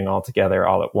everything all together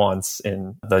all at once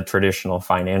in the traditional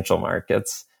financial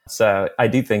markets. So I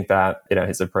do think that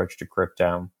his approach to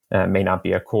crypto may not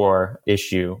be a core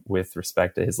issue with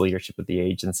respect to his leadership of the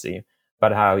agency,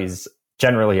 but how he's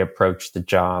generally approached the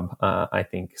job, I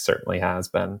think certainly has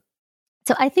been.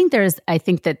 So I think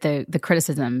that the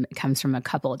criticism comes from a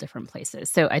couple of different places.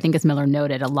 So I think, as Miller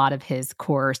noted, a lot of his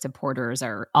core supporters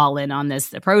are all in on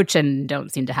this approach and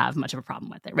don't seem to have much of a problem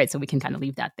with it, right? So we can kind of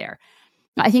leave that there.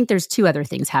 I think there's two other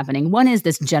things happening. One is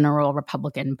this general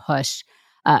Republican push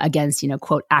against,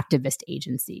 quote, activist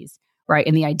agencies, right?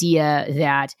 And the idea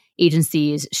that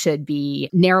agencies should be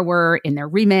narrower in their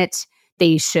remit.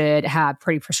 They should have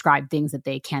pretty prescribed things that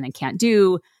they can and can't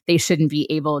do. They shouldn't be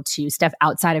able to step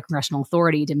outside of congressional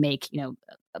authority to make,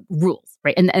 rules,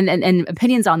 right? And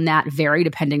opinions on that vary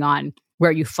depending on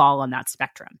where you fall on that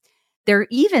spectrum. There are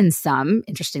even some,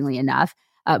 interestingly enough,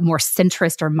 more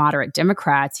centrist or moderate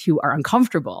Democrats who are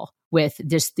uncomfortable with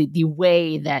just the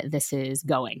way that this is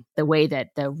going, the way that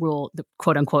the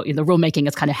quote unquote, the rulemaking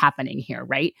is kind of happening here,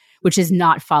 right? Which is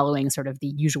not following sort of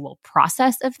the usual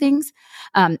process of things.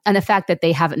 And the fact that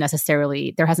there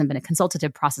hasn't been a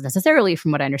consultative process necessarily,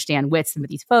 from what I understand, with some of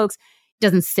these folks,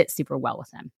 doesn't sit super well with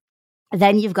them.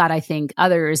 Then you've got, I think,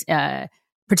 others,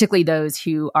 particularly those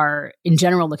who are in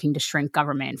general looking to shrink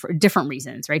government for different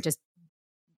reasons, right? Just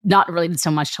not related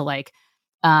so much to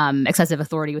excessive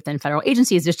authority within federal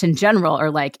agencies, just in general,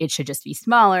 or it should just be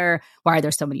smaller. Why are there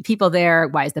so many people there?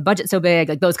 Why is the budget so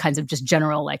big? Those kinds of just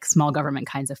general, small government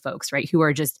kinds of folks, right? Who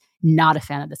are just not a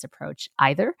fan of this approach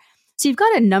either. So you've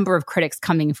got a number of critics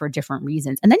coming for different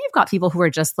reasons. And then you've got people who are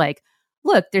just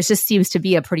look, there just seems to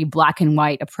be a pretty black and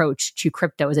white approach to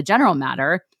crypto as a general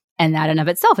matter. And that in of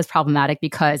itself is problematic,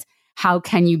 because how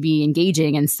can you be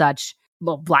engaging in such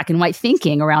black and white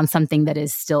thinking around something that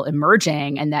is still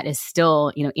emerging and that is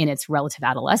still, in its relative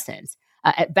adolescence,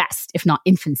 at best, if not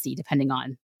infancy, depending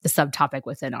on the subtopic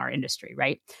within our industry,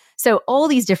 right? So all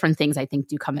these different things, I think,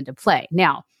 do come into play.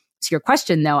 Now, to your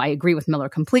question, though, I agree with Miller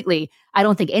completely. I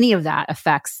don't think any of that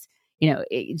affects,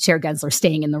 Chair Gensler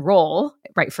staying in the role,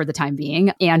 right, for the time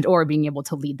being, and or being able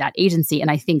to lead that agency.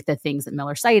 And I think the things that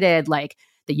Miller cited, like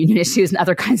the union issues and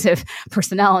other kinds of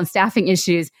personnel and staffing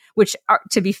issues, which are,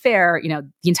 to be fair,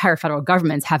 the entire federal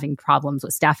government's having problems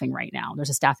with staffing right now. There's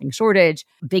a staffing shortage,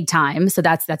 big time. So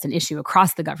that's an issue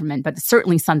across the government, but it's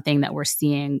certainly something that we're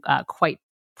seeing quite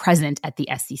present at the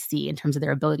SEC in terms of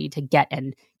their ability to get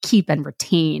and keep and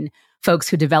retain folks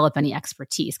who develop any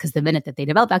expertise. Because the minute that they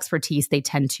develop expertise, they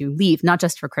tend to leave, not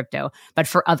just for crypto, but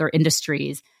for other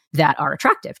industries that are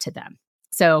attractive to them.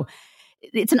 So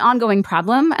it's an ongoing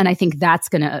problem. And I think that's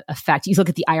going to affect, you look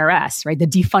at the IRS, right? The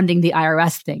defunding the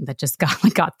IRS thing that just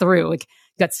got through. You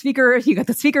got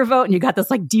the speaker vote, and you got this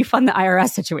defund the IRS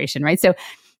situation, right? So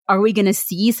are we going to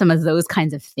see some of those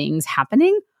kinds of things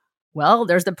happening? Well,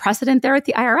 there's the precedent there at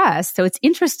the IRS. So it's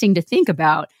interesting to think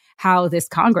about how this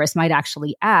Congress might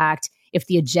actually act if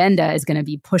the agenda is going to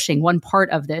be pushing, one part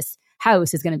of this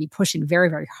House is going to be pushing very,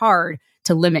 very hard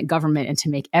to limit government and to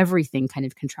make everything kind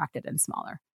of contracted and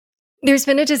smaller. There's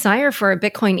been a desire for a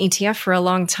Bitcoin ETF for a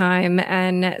long time,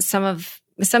 and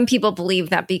some people believe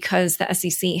that because the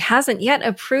SEC hasn't yet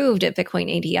approved a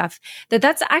Bitcoin ETF,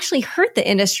 that's actually hurt the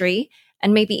industry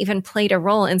and maybe even played a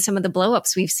role in some of the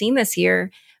blowups we've seen this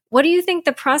year. What do you think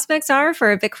the prospects are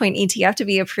for a Bitcoin ETF to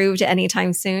be approved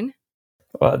anytime soon?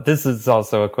 Well, this is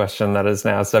also a question that is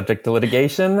now subject to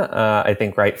litigation. I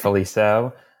think rightfully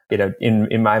so.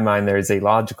 In my mind, there is a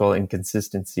logical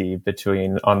inconsistency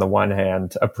between, on the one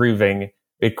hand, approving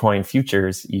Bitcoin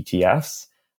futures ETFs,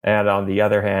 and on the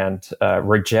other hand,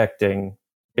 rejecting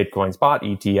Bitcoin spot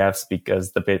ETFs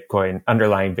because the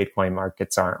underlying Bitcoin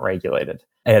markets aren't regulated.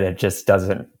 And it just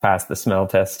doesn't pass the smell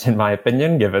test, in my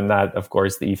opinion, given that, of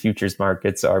course, the futures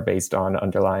markets are based on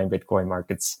underlying Bitcoin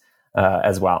markets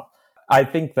as well. I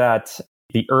think that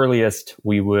the earliest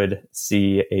we would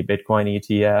see a Bitcoin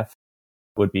ETF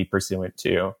would be pursuant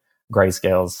to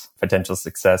Grayscale's potential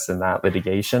success in that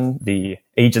litigation. The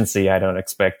agency, I don't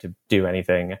expect to do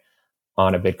anything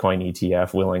on a Bitcoin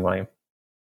ETF willingly.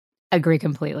 Agree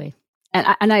completely.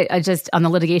 And I just, on the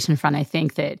litigation front, I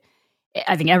think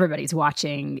everybody's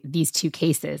watching these two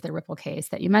cases, the Ripple case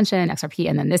that you mentioned, XRP,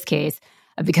 and then this case,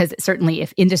 because certainly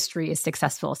if industry is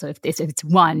successful, so if it's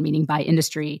one, meaning by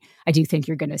industry, I do think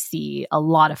you're going to see a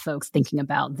lot of folks thinking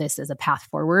about this as a path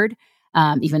forward.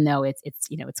 Even though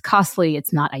it's costly,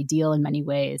 it's not ideal in many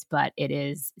ways, but it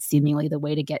is seemingly the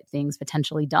way to get things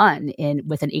potentially done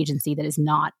with an agency that is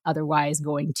not otherwise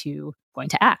going to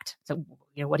act. So,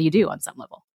 what do you do on some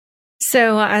level?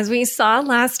 So as we saw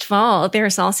last fall,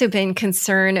 there's also been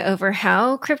concern over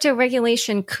how crypto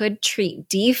regulation could treat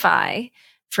DeFi.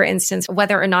 For instance,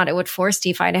 whether or not it would force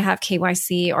DeFi to have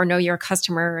KYC or know your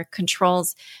customer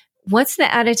controls. What's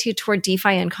the attitude toward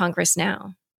DeFi in Congress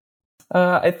now?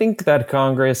 I think that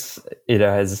Congress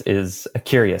is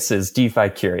DeFi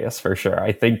curious for sure.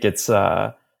 I think it's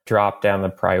dropped down the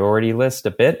priority list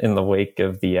a bit in the wake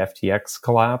of the FTX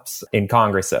collapse, in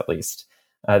Congress at least.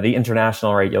 The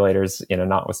international regulators,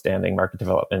 notwithstanding market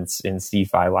developments in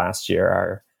CeFi last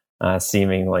year, are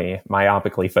seemingly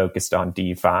myopically focused on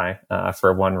DeFi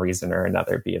for one reason or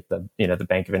another, be it the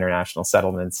Bank of International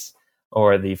Settlements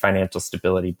or the Financial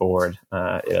Stability Board.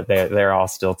 They're all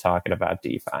still talking about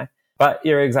DeFi. But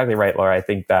you're exactly right, Laura. I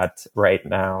think that right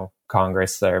now,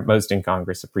 most in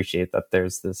Congress appreciate that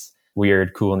there's this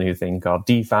weird, cool new thing called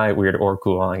DeFi, weird or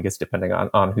cool, I guess, depending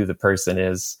on who the person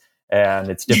is. And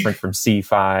it's different from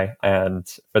CeFi. And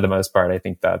for the most part, I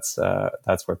think that's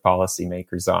where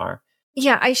policymakers are.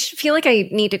 Yeah, I feel like I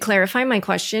need to clarify my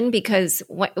question because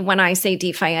when I say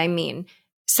DeFi, I mean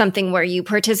something where you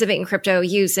participate in crypto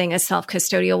using a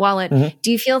self-custodial wallet. Mm-hmm.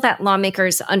 Do you feel that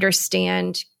lawmakers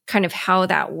understand kind of how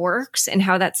that works and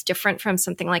how that's different from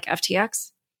something like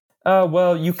FTX?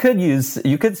 Well, you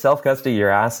could self-custody your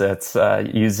assets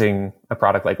using a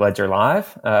product like Ledger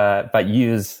Live, but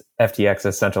use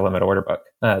FTX's central limit order book.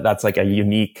 That's like a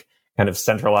unique kind of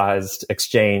centralized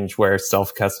exchange where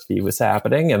self-custody was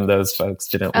happening, and those folks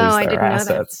didn't lose their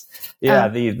assets. Yeah,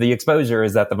 the exposure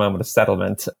is at the moment of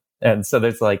settlement, and so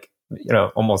there's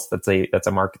almost that's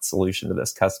a market solution to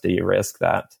this custody risk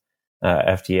that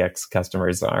FTX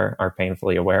customers are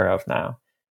painfully aware of now.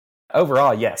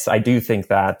 Overall, yes, I do think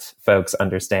that folks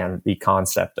understand the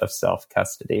concept of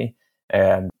self-custody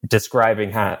and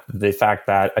describing the fact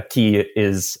that a key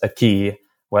is a key,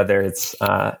 whether it's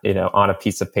on a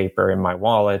piece of paper in my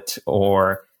wallet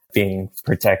or being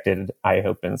protected, I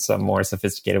hope, in some more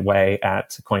sophisticated way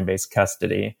at Coinbase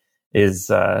custody, is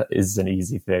an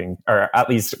easy thing, or at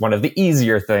least one of the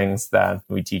easier things that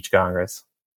we teach Congress.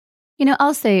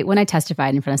 I'll say when I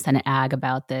testified in front of Senate Ag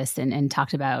about this and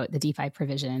talked about the DeFi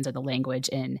provisions or the language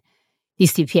in the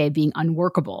CPA being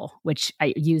unworkable, which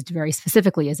I used very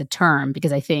specifically as a term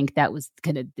because I think that was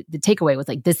kind of the takeaway was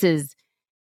this is,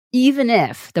 even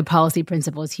if the policy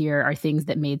principles here are things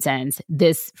that made sense,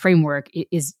 this framework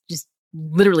is just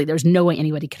literally, there's no way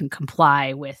anybody can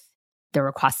comply with the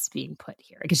requests being put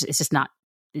here. It's just not,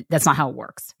 that's not how it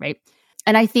works, right?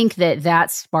 And I think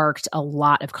that sparked a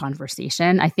lot of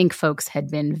conversation. I think folks had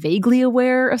been vaguely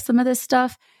aware of some of this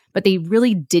stuff, but they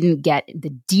really didn't get the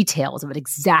details of it,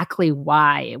 exactly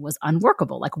why it was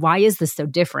unworkable. Why is this so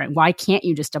different? Why can't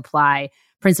you just apply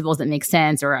principles that make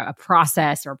sense or a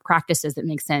process or practices that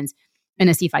make sense in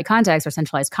a CeFi context or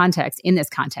centralized context in this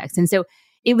context? And so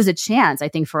it was a chance, I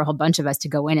think, for a whole bunch of us to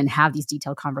go in and have these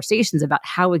detailed conversations about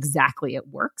how exactly it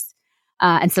works.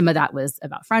 And some of that was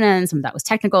about front end, some of that was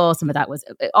technical, some of that was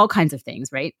all kinds of things,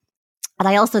 right? And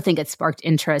I also think it sparked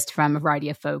interest from a variety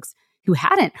of folks who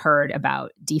hadn't heard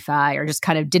about DeFi or just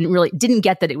kind of didn't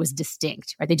get that it was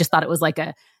distinct, right? They just thought it was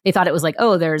they thought it was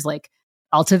oh, there's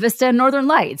Alta Vista and Northern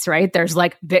Lights, right? There's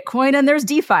like Bitcoin and there's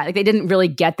DeFi. Like they didn't really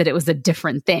get that it was a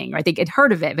different thing, right? They had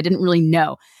heard of it, but didn't really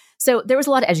know. So there was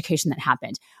a lot of education that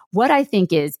happened. What I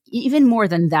think is even more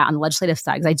than that on the legislative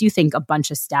side, because I do think a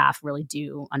bunch of staff really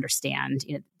do understand,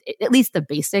 at least the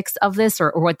basics of this,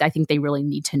 or what I think they really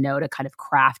need to know to kind of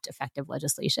craft effective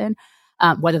legislation.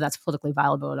 Whether that's politically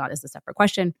viable or not is a separate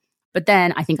question. But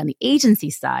then I think on the agency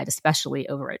side, especially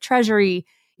over at Treasury,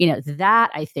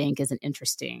 that I think is an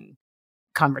interesting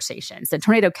conversation. So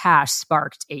Tornado Cash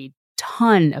sparked a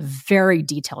ton of very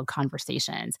detailed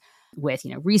conversations with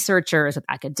researchers, with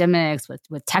academics,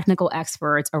 with technical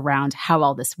experts around how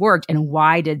all this worked and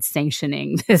why did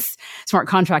sanctioning this smart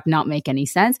contract not make any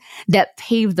sense. That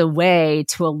paved the way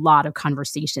to a lot of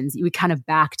conversations. We kind of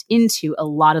backed into a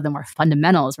lot of the more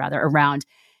fundamentals rather around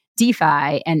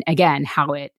DeFi and again,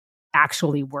 how it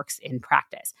actually works in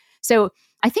practice. So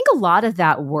I think a lot of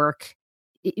that work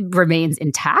remains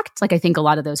intact. Like I think a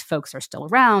lot of those folks are still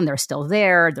around, they're still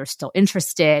there, they're still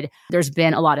interested. There's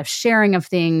been a lot of sharing of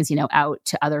things, out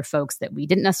to other folks that we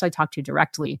didn't necessarily talk to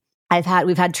directly.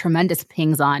 We've had tremendous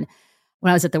pings on. When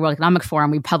I was at the World Economic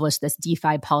Forum, we published this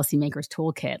DeFi Policymakers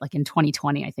Toolkit, like in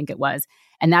 2020, I think it was.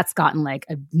 And that's gotten like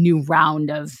a new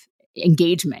round of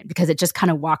engagement because it just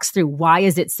kind of walks through why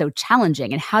is it so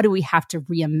challenging and how do we have to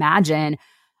reimagine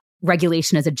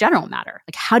regulation as a general matter.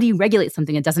 Like, how do you regulate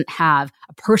something that doesn't have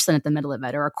a person at the middle of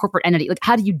it or a corporate entity? Like,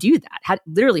 how do you do that? How do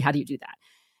you do that?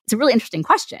 It's a really interesting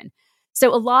question.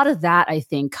 So a lot of that, I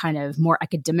think, kind of more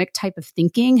academic type of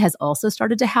thinking has also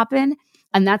started to happen.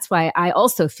 And that's why I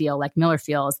also feel like Miller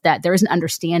feels that there is an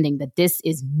understanding that this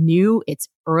is new, it's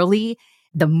early,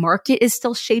 the market is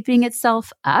still shaping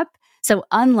itself up. So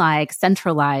unlike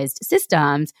centralized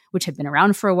systems, which have been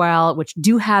around for a while, which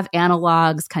do have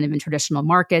analogs kind of in traditional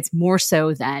markets, more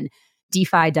so than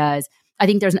DeFi does, I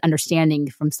think there's an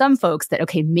understanding from some folks that,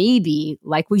 okay, maybe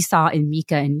like we saw in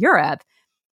MiCA in Europe,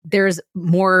 there's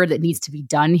more that needs to be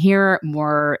done here,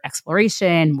 more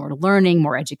exploration, more learning,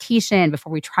 more education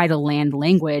before we try to land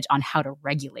language on how to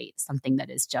regulate something that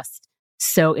is just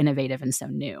so innovative and so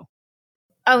new.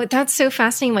 Oh, that's so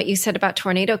fascinating what you said about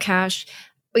Tornado Cash.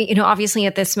 Obviously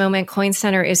at this moment, Coin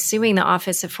Center is suing the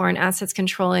Office of Foreign Assets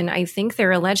Control. And I think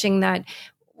they're alleging that,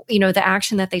 the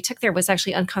action that they took there was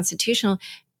actually unconstitutional.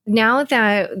 Now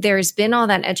that there's been all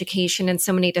that education and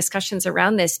so many discussions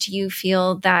around this, do you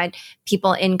feel that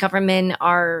people in government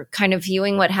are kind of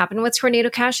viewing what happened with Tornado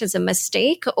Cash as a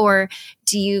mistake? Or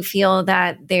do you feel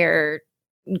that they're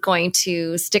going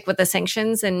to stick with the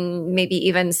sanctions and maybe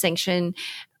even sanction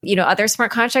other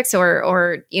smart contracts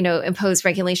or impose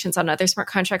regulations on other smart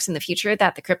contracts in the future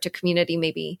that the crypto community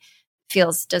maybe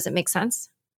feels doesn't make sense?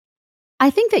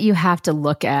 I think that you have to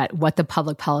look at what the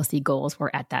public policy goals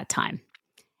were at that time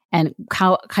and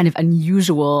how kind of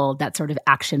unusual that sort of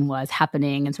action was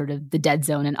happening in sort of the dead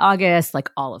zone in August,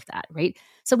 like all of that, right?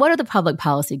 So what are the public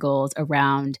policy goals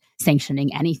around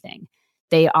sanctioning anything?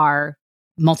 They are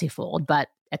multifold, but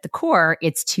at the core,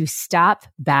 it's to stop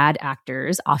bad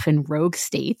actors, often rogue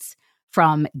states,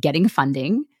 from getting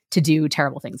funding to do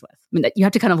terrible things with. I mean, you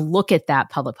have to kind of look at that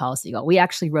public policy goal. We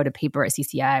actually wrote a paper at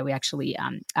CCI. We actually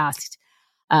asked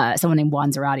someone named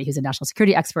Juan Zarate, who's a national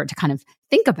security expert, to kind of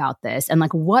think about this and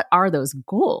like, what are those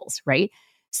goals, right?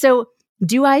 So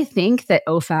do I think that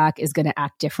OFAC is going to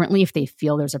act differently if they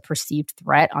feel there's a perceived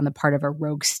threat on the part of a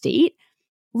rogue state?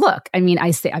 Look, I mean,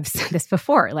 I've said this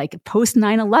before, like post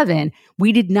 9/11,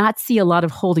 we did not see a lot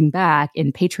of holding back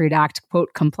in Patriot Act,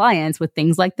 quote, compliance with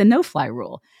things like the no-fly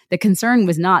rule. The concern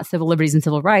was not civil liberties and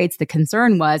civil rights. The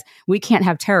concern was we can't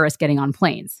have terrorists getting on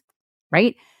planes,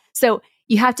 right? So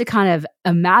you have to kind of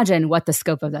imagine what the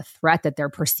scope of the threat that they're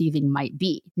perceiving might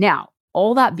be. Now,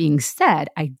 all that being said,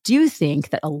 I do think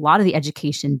that a lot of the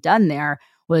education done there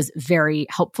was very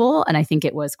helpful. And I think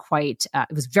it was it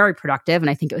was very productive. And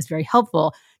I think it was very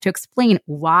helpful to explain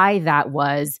why that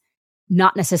was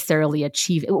not necessarily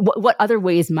achieved. What other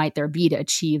ways might there be to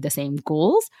achieve the same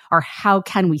goals? Or how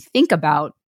can we think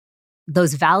about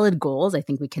those valid goals? I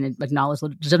think we can acknowledge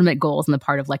legitimate goals on the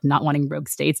part of like not wanting rogue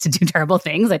states to do terrible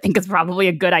things. I think it's probably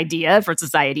a good idea for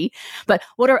society. But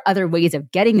what are other ways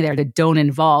of getting there that don't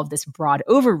involve this broad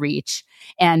overreach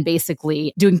and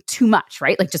basically doing too much,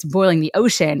 right? Like just boiling the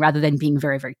ocean rather than being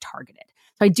very, very targeted.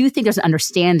 So I do think there's an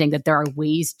understanding that there are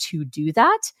ways to do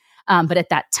that. But at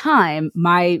that time,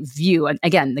 my view, and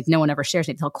again, like no one ever shares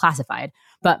it until classified,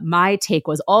 but my take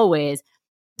was always,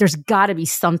 there's got to be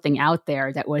something out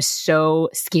there that was so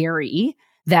scary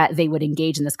that they would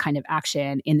engage in this kind of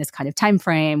action in this kind of time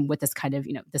frame with this kind of,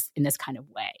 in this kind of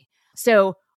way.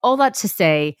 So all that to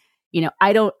say,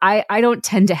 I don't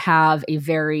tend to have a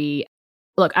very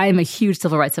look, I am a huge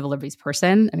civil rights, civil liberties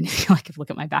person. I mean, if you look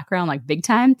at my background, like big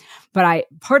time. But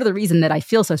part of the reason that I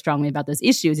feel so strongly about those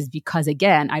issues is because,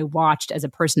 again, I watched as a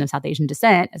person of South Asian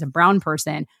descent, as a brown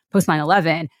person, post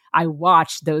 9/11, I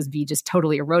watched those be just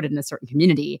totally eroded in a certain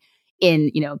community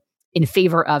in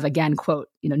favor of, again, quote,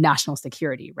 national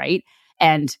security, right?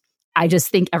 And I just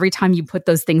think every time you put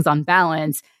those things on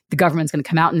balance, the government's going to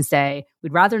come out and say,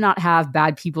 we'd rather not have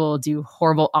bad people do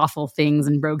horrible, awful things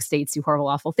and rogue states do horrible,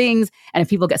 awful things. And if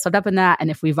people get swept up in that,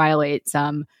 and if we violate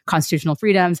some constitutional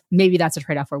freedoms, maybe that's a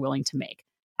trade-off we're willing to make.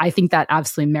 I think that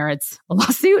absolutely merits a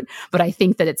lawsuit, but I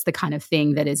think that it's the kind of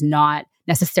thing that is not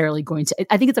necessarily going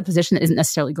to, I think it's a position that isn't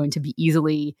necessarily going to be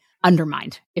easily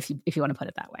undermined, if you want to put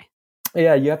it that way.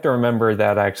 Yeah, you have to remember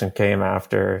that action came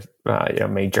after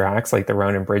major acts like the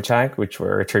Ronan Bridge hack, which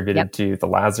were attributed to the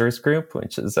Lazarus Group,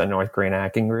 which is a North Korean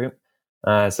hacking group.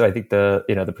 So I think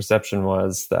the perception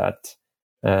was that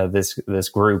this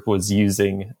group was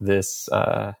using this.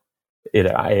 I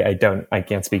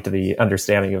can't speak to the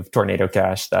understanding of Tornado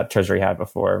Cash that Treasury had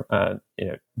before,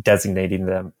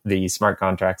 designating the smart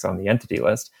contracts on the entity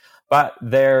list. But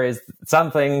there is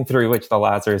something through which the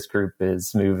Lazarus Group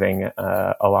is moving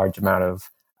a large amount of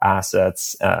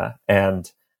assets. And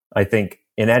I think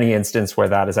in any instance where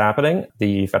that is happening,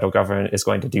 the federal government is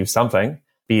going to do something,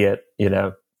 be it,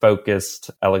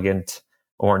 focused, elegant,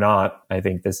 or not. I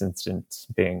think this instance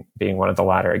being one of the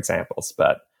latter examples.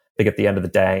 But I think at the end of the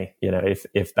day,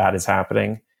 if that is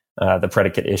happening, the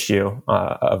predicate issue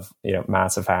of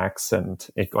massive hacks and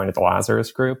it going to the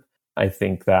Lazarus Group, I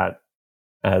think that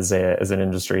as an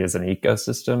industry, as an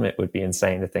ecosystem, it would be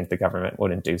insane to think the government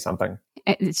wouldn't do something.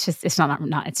 It's just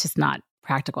not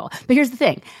practical. But here's the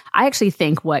thing. I actually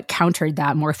think what countered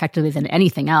that more effectively than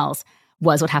anything else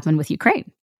was what happened with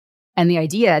Ukraine. And the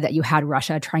idea that you had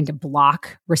Russia trying to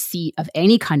block receipt of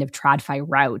any kind of TradFi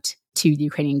route to the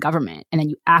Ukrainian government. And then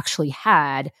you actually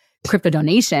had crypto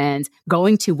donations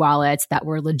going to wallets that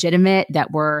were legitimate, that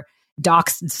were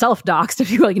self-doxed, if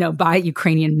you will, by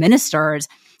Ukrainian ministers.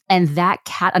 And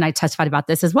and I testified about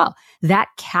this as well, that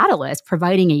catalyst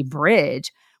providing a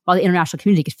bridge while the international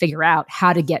community could figure out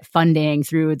how to get funding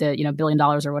through the $1 billion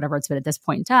or whatever it's been at this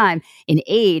point in time in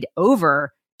aid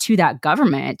over to that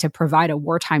government to provide a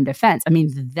wartime defense. I mean,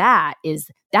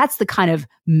 that's the kind of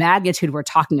magnitude we're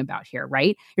talking about here,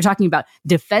 right? You're talking about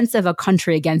defense of a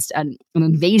country against an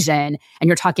invasion, and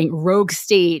you're talking rogue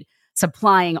state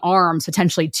supplying arms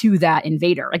potentially to that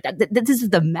invader. Like this is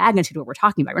the magnitude of what we're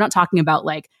talking about. We're not talking about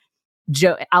like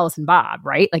Alice and Bob,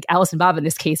 right? Like Alice and Bob in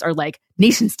this case are like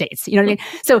nation states. You know what I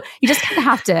mean? So you just kind of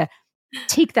have to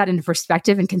take that into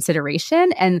perspective and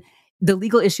consideration. And the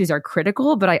legal issues are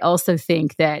critical, but I also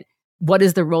think that what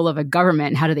is the role of a government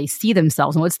and how do they see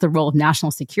themselves? And what's the role of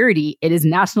national security? It is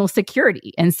national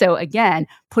security. And so again,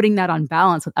 putting that on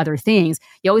balance with other things,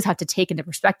 you always have to take into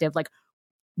perspective, like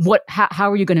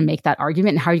how are you going to make that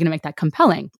argument and how are you going to make that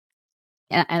compelling?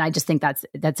 And I just think that's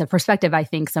a perspective I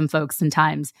think some folks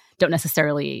sometimes don't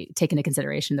necessarily take into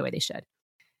consideration the way they should.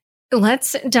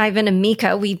 Let's dive into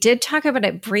MiCA. We did talk about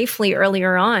it briefly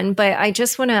earlier on, but I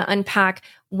just want to unpack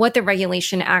what the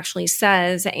regulation actually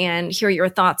says and hear your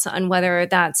thoughts on whether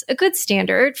that's a good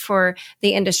standard for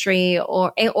the industry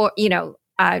or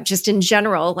just in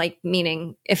general, like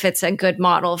meaning if it's a good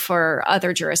model for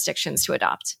other jurisdictions to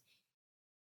adopt.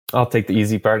 I'll take the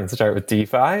easy part and start with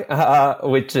DeFi,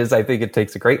 which is, I think it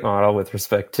takes a great model with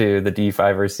respect to the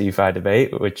DeFi versus CeFi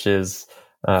debate, which is,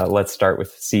 let's start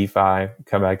with CeFi,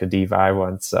 come back to DeFi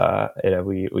once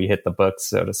we hit the books,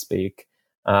 so to speak.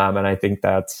 And I think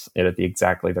that's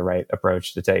exactly the right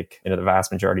approach to take. The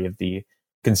vast majority of the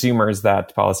consumers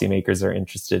that policymakers are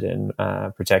interested in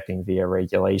protecting via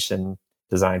regulation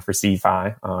designed for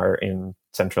CeFi are in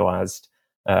centralized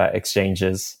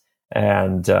exchanges.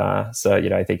 And so,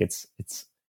 I think it's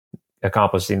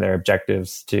accomplishing their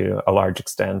objectives to a large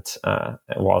extent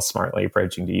while smartly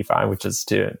approaching DeFi, which is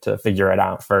to figure it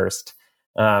out first.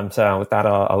 So with that,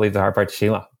 I'll leave the hard part to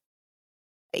Sheila.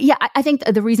 Yeah, I think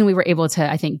the reason we were able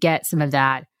to, get some of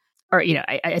that, or,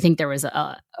 I think there was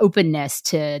a openness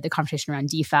to the conversation around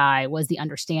DeFi was the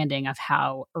understanding of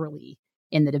how early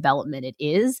in the development it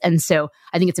is. And so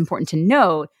I think it's important to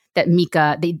note that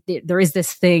MiCA, there is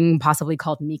this thing possibly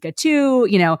called MiCA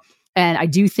 2, and I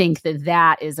do think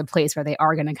that is a place where they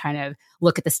are going to kind of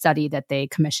look at the study that they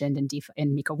commissioned in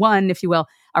MiCA 1, if you will,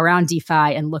 around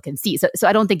DeFi and look and see. So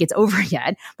I don't think it's over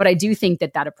yet, but I do think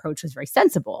that approach was very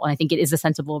sensible. And I think it is a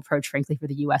sensible approach, frankly, for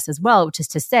the US as well, which is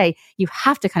to say you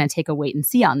have to kind of take a wait and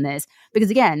see on this. Because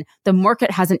again, the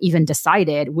market hasn't even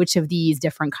decided which of these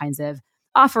different kinds of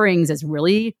offerings is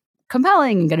really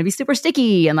compelling and going to be super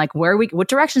sticky, and like what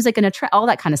direction is it going to try? All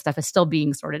that kind of stuff is still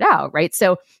being sorted out, right?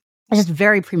 So it's just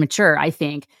very premature, I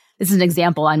think. This is an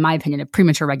example, in my opinion, of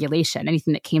premature regulation.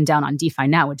 Anything that came down on DeFi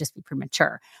now would just be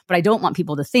premature. But I don't want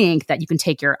people to think that you can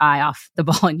take your eye off the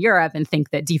ball in Europe and think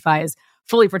that DeFi is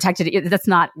fully protected. That's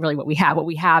not really what we have. What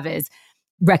we have is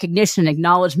recognition,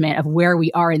 acknowledgement of where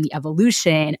we are in the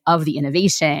evolution of the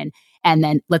innovation. And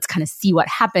then let's kind of see what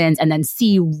happens, and then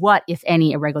see what, if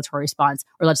any, a regulatory response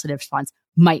or legislative response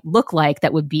might look like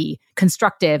that would be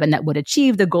constructive and that would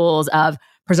achieve the goals of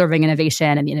preserving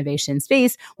innovation and the innovation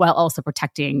space while also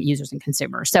protecting users and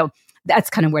consumers. So that's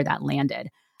kind of where that landed.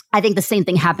 I think the same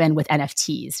thing happened with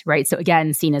NFTs, right? So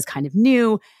again, seen as kind of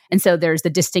new. And so there's the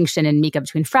distinction in Mika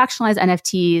between fractionalized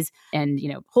NFTs and,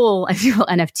 whole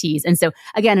NFTs. And so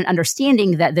again, an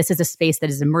understanding that this is a space that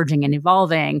is emerging and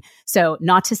evolving. So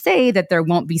not to say that there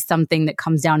won't be something that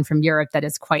comes down from Europe that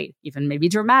is quite even maybe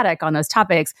dramatic on those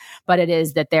topics, but it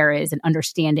is that there is an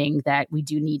understanding that we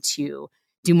do need to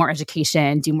do more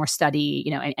education, do more study,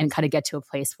 and kind of get to a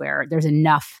place where there's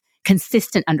enough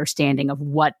consistent understanding of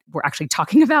what we're actually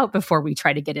talking about before we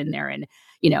try to get in there and,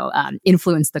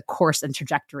 influence the course and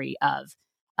trajectory of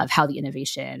how the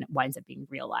innovation winds up being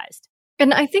realized.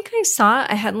 And I think I saw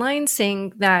a headline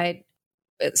saying that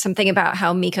something about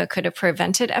how Mika could have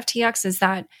prevented FTX. Is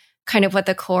that kind of what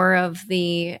the core of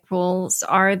the rules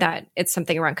are, that it's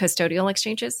something around custodial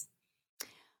exchanges?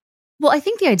 Well, I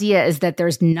think the idea is that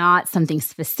there's not something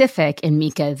specific in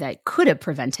Mika that could have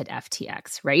prevented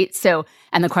FTX, right? So,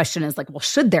 and the question is like, well,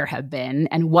 should there have been?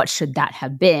 And what should that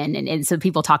have been? And so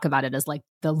people talk about it as like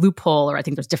the loophole, or I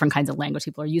think there's different kinds of language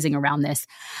people are using around this.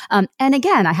 And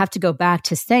again, I have to go back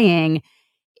to saying,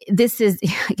 this is,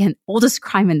 again, oldest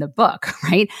crime in the book,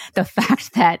 right? The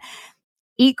fact that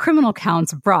 8 criminal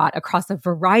counts brought across a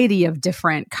variety of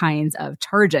different kinds of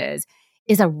charges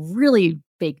is a really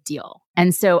big deal.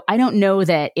 And so I don't know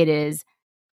that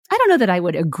I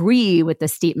would agree with the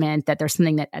statement that there's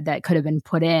something that could have been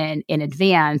put in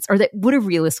advance, or that would have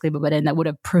realistically been put in that would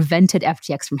have prevented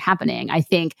FTX from happening. I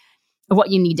think what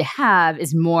you need to have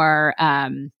is more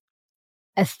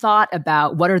a thought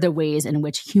about what are the ways in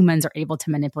which humans are able to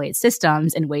manipulate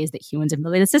systems in ways that humans have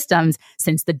manipulated systems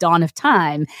since the dawn of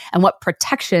time, and what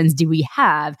protections do we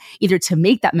have either to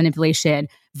make that manipulation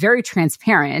very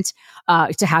transparent,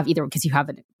 to have either because you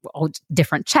have all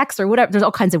different checks or whatever. There's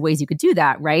all kinds of ways you could do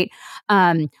that, right?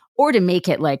 Or to make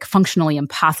it like functionally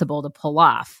impossible to pull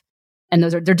off. And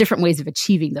there are different ways of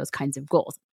achieving those kinds of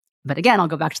goals. But again, I'll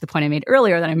go back to the point I made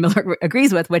earlier that Miller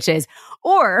agrees with, which is,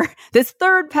 or this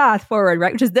third path forward,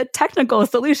 right, which is the technical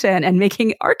solution and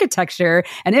making architecture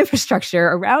and infrastructure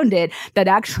around it that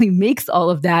actually makes all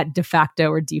of that de facto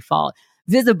or default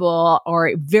visible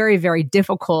or very, very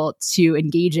difficult to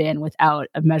engage in without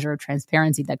a measure of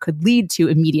transparency that could lead to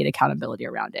immediate accountability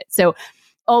around it. So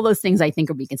all those things I think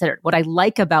are being considered. What I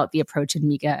like about the approach in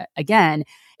Mika, again,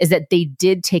 is that they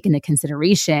did take into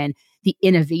consideration the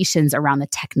innovations around the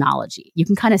technology. You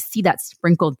can kind of see that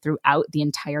sprinkled throughout the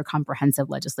entire comprehensive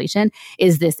legislation,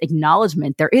 is this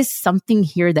acknowledgement there is something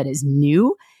here that is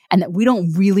new and that we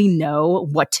don't really know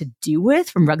what to do with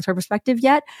from a regulatory perspective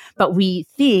yet, but we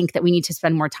think that we need to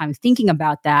spend more time thinking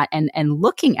about that and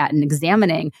looking at and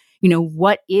examining,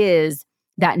 what is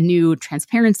that new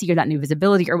transparency or that new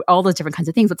visibility or all those different kinds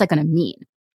of things. What's that going to mean?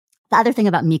 The other thing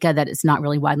about Mika that is not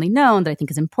really widely known that I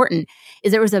think is important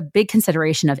is there was a big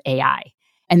consideration of AI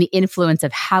and the influence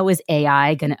of how is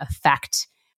AI going to affect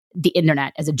the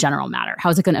internet as a general matter? How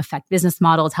is it going to affect business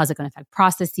models? How is it going to affect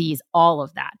processes? All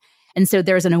of that. And so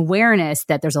there's an awareness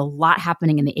that there's a lot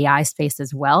happening in the AI space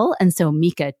as well. And so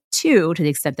Mika 2, to the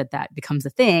extent that that becomes a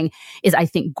thing, is I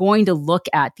think going to look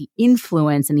at the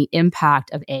influence and the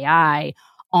impact of AI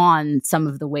on some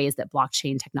of the ways that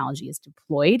blockchain technology is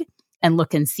deployed and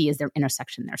look and see is there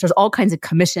intersection there. So there's all kinds of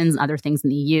commissions and other things in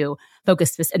the EU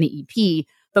focused in the EP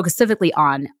focused specifically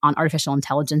on artificial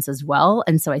intelligence as well.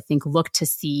 And so I think look to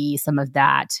see some of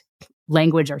that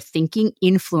language or thinking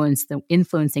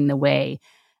influencing the way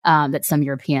that some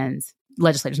Europeans,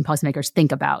 legislators and policymakers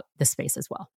think about this space as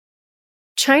well.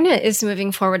 China is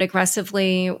moving forward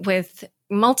aggressively with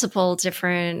multiple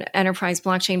different enterprise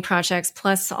blockchain projects,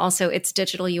 plus also its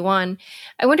digital yuan.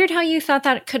 I wondered how you thought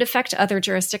that could affect other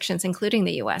jurisdictions, including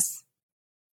the U.S.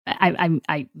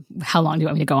 How long do you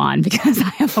want me to go on? Because I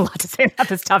have a lot to say about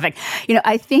this topic.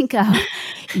 I think,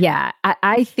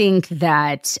 I think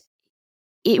that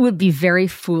it would be very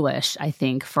foolish, I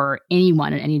think, for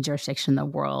anyone in any jurisdiction in the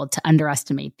world to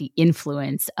underestimate the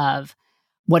influence of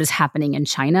what is happening in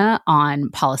China on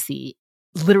policy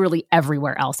literally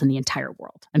everywhere else in the entire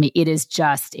world. I mean, it is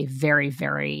just a very,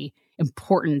 very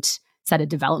important set of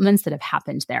developments that have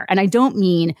happened there. And I don't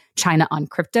mean China on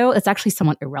crypto. It's actually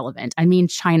somewhat irrelevant. I mean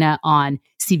China on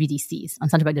CBDCs, on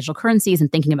central bank digital currencies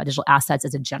and thinking about digital assets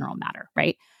as a general matter,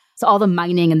 right? So all the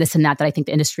mining and this and that I think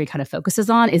the industry kind of focuses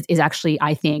on is actually,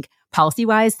 I think,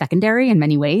 policy-wise secondary in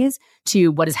many ways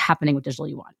to what is happening with digital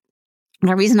yuan. And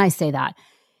the reason I say that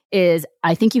is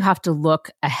I think you have to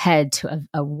look ahead to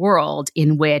a world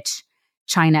in which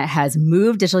China has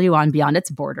moved digital yuan beyond its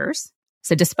borders.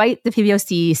 So despite the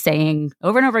PBOC saying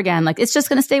over and over again, like, it's just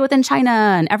going to stay within China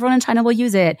and everyone in China will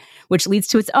use it, which leads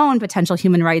to its own potential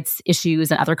human rights issues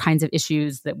and other kinds of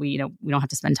issues that we don't have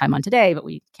to spend time on today, but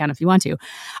we can if you want to.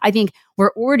 I think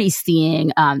we're already seeing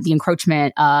the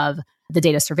encroachment of the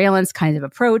data surveillance kind of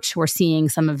approach. We're seeing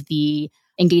some of the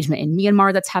engagement in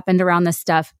Myanmar that's happened around this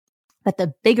stuff. But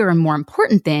the bigger and more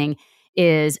important thing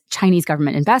is Chinese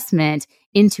government investment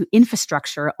into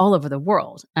infrastructure all over the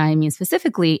world. I mean,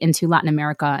 specifically into Latin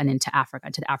America and into Africa,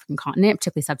 to the African continent,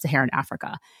 particularly sub-Saharan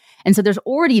Africa. And so there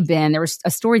was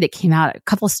a story that came out, a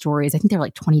couple of stories, I think they were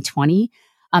like 2020,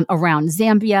 around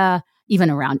Zambia, even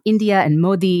around India and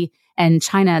Modi and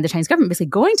China, the Chinese government basically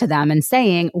going to them and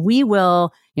saying, we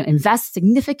will invest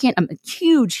significant,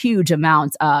 huge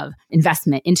amounts of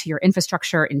investment into your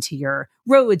infrastructure, into your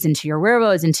roads, into your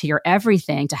railroads, into your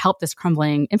everything to help this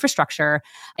crumbling infrastructure.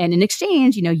 And in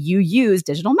exchange, you use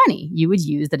digital money. You would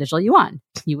use the digital yuan.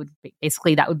 You would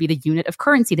basically, that would be the unit of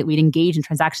currency that we'd engage in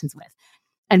transactions with.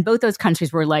 And both those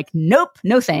countries were like, nope,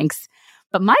 no thanks.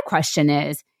 But my question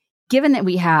is, given that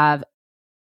we have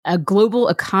a global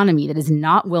economy that is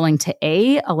not willing to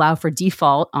A, allow for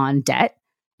default on debt,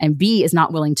 and B, is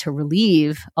not willing to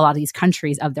relieve a lot of these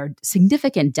countries of their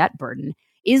significant debt burden,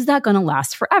 is that going to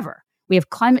last forever? We have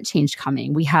climate change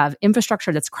coming. We have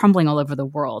infrastructure that's crumbling all over the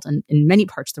world and in many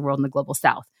parts of the world in the global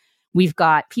south. We've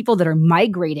got people that are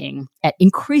migrating at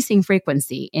increasing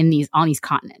frequency on these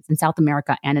continents, in South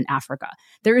America and in Africa.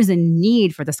 There is a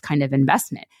need for this kind of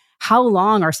investment. How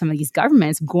long are some of these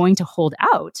governments going to hold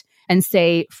out and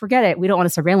say, forget it, we don't want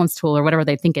a surveillance tool or whatever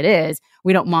they think it is.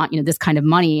 We don't want this kind of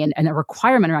money and a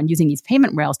requirement around using these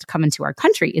payment rails to come into our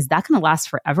country. Is that going to last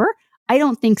forever? I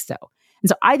don't think so. And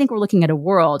so I think we're looking at a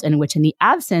world in which, in the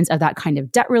absence of that kind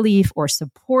of debt relief or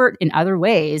support in other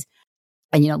ways,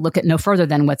 and look at no further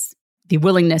than what's the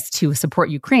willingness to support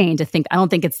Ukraine, to think, I don't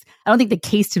think the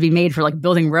case to be made for like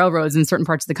building railroads in certain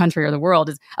parts of the country or the world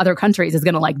is other countries is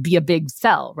going to like be a big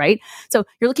sell, right? So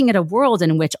you're looking at a world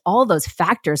in which all those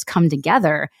factors come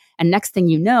together. And next thing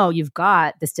you know, you've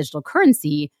got this digital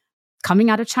currency coming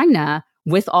out of China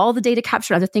with all the data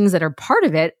capture, other things that are part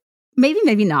of it.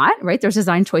 Maybe not, right? There's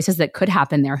design choices that could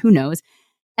happen there. Who knows?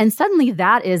 And suddenly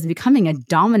that is becoming a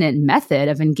dominant method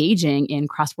of engaging in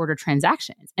cross-border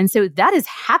transactions. And so that is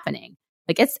happening.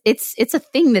 Like it's a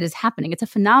thing that is happening. It's a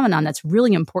phenomenon that's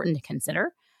really important to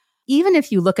consider. Even if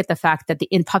you look at the fact that the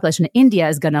population of India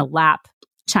is going to lap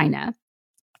China,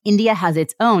 India has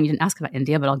its own, you didn't ask about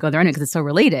India, but I'll go there anyway because it's so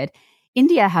related.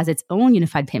 India has its own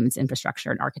unified payments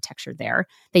infrastructure and architecture there.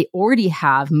 They already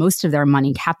have most of their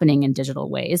money happening in digital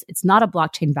ways. It's not a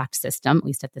blockchain-backed system, at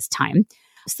least at this time.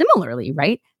 Similarly,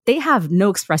 right, they have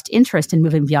no expressed interest in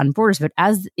moving beyond borders. But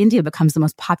as India becomes the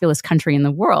most populous country in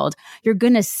the world, you're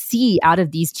going to see out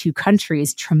of these two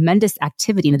countries tremendous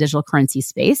activity in the digital currency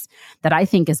space that I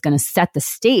think is going to set the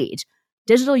stage.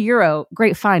 Digital euro,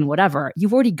 great, fine, whatever.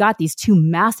 You've already got these two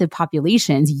massive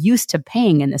populations used to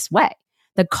paying in this way.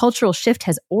 The cultural shift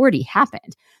has already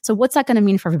happened. So what's that going to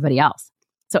mean for everybody else?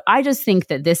 So I just think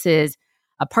that this is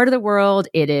a part of the world.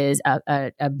 It is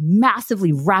a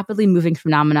massively, rapidly moving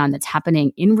phenomenon that's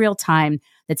happening in real time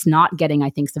that's not getting, I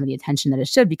think, some of the attention that it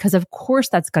should, because of course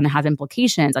that's going to have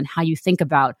implications on how you think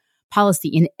about policy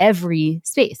in every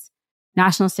space,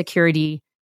 national security,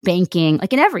 banking,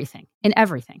 like in everything.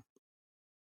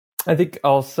 I think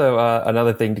also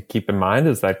another thing to keep in mind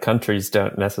is that countries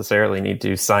don't necessarily need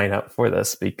to sign up for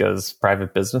this, because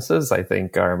private businesses, I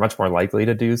think, are much more likely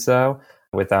to do so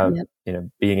without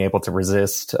being able to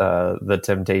resist the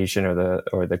temptation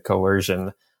or the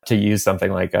coercion to use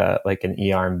something like an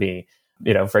ERMB.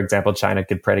 For example, China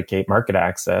could predicate market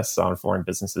access on foreign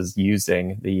businesses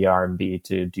using the ERMB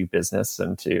to do business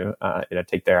and to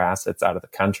take their assets out of the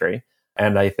country.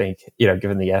 And I think,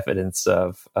 given the evidence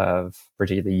of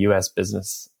particularly the U.S.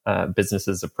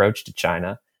 businesses' approach to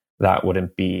China, that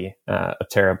wouldn't be a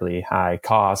terribly high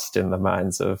cost in the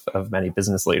minds of many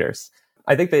business leaders.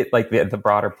 I think that the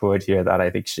broader point here that I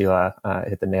think Sheila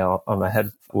hit the nail on the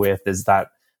head with is that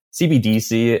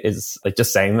CBDC is like,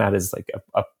 just saying that is like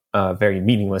a very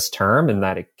meaningless term, and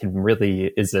that it can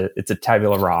really it's a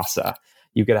tabula rasa.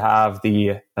 You could have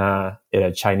the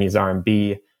Chinese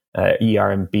RMB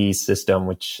ERMB system,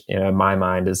 which in my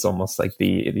mind is almost like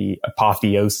the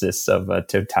apotheosis of a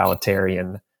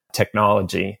totalitarian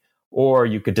technology. Or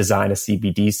you could design a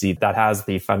CBDC that has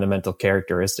the fundamental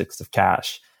characteristics of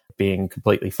cash, being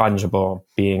completely fungible,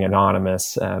 being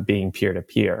anonymous, being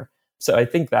peer-to-peer. So I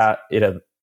think that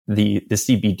the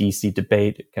CBDC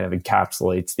debate kind of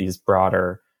encapsulates these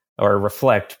broader or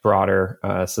reflect broader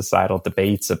societal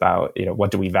debates about,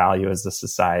 what do we value as a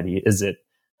society? Is it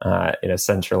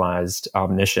centralized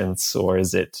omniscience, or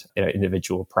is it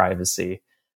individual privacy?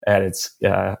 And it's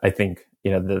I think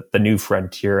the new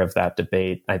frontier of that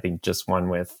debate. I think just one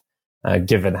with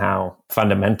given how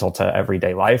fundamental to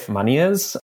everyday life money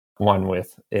is, one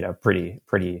with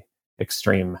pretty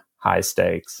extreme high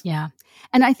stakes. Yeah,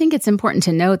 and I think it's important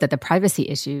to note that the privacy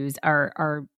issues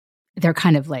they're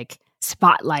kind of like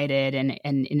spotlighted and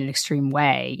in an extreme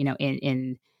way.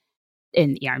 In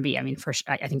ERMB. I mean,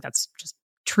 I think that's just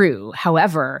true.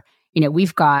 However,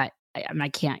 we've got,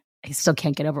 I still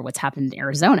can't get over what's happened in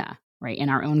Arizona, right? In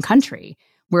our own country,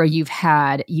 where you've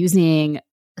had using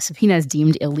subpoenas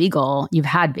deemed illegal, you've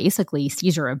had basically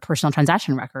seizure of personal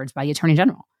transaction records by the Attorney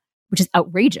General, which is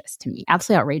outrageous to me,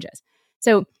 absolutely outrageous.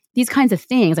 So these kinds of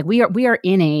things, like we are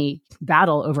in a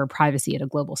battle over privacy at a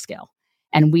global scale.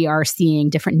 And we are seeing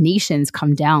different nations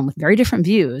come down with very different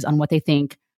views on what they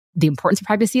think the importance of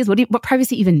privacy is, what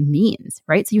privacy even means,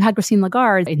 right? So you had Christine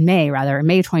Lagarde in May of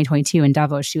 2022 in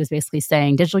Davos. She was basically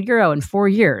saying digital euro in 4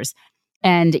 years.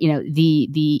 And,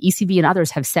 the ECB and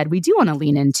others have said, we do want to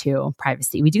lean into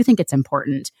privacy. We do think it's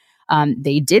important.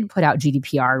 They did put out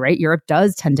GDPR, right? Europe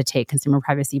does tend to take consumer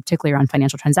privacy, particularly around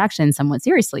financial transactions, somewhat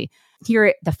seriously.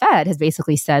 Here, the Fed has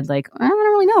basically said, I don't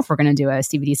really know if we're going to do a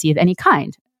CBDC of any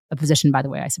kind, a position, by the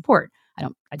way, I support. I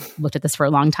looked at this for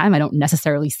a long time. I don't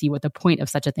necessarily see what the point of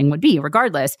such a thing would be.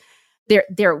 Regardless,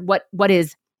 what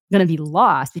is going to be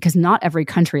lost, because not every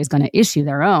country is going to issue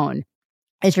their own,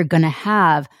 is you're going to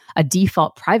have a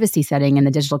default privacy setting in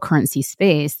the digital currency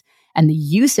space, and the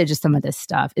usage of some of this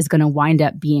stuff is going to wind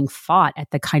up being fought at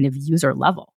the kind of user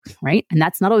level, right? And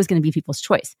that's not always going to be people's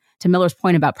choice. To Miller's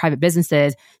point about private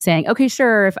businesses saying, okay,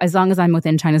 sure, as long as I'm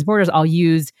within China's borders, I'll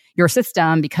use your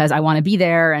system because I want to be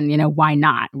there, and why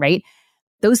not, right?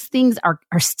 Those things are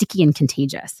sticky and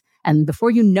contagious. And before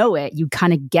you know it, you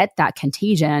kind of get that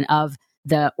contagion of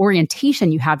the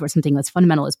orientation you have towards something that's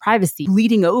fundamental as privacy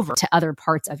bleeding over to other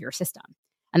parts of your system.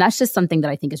 And that's just something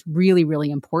that I think is really, really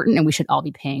important, and we should all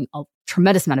be paying a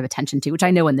tremendous amount of attention to, which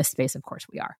I know in this space, of course,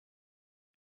 we are.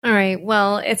 All right.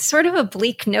 Well, it's sort of a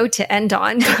bleak note to end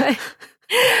on, but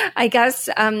I guess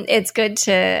it's good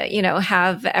to,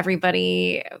 have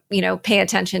everybody, pay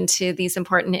attention to these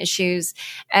important issues.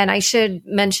 And I should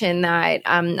mention that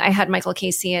I had Michael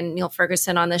Casey and Neil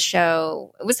Ferguson on the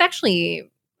show. It was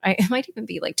actually, it might even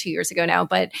be like 2 years ago now,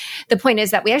 but the point is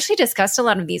that we actually discussed a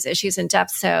lot of these issues in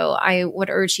depth. So I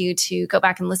would urge you to go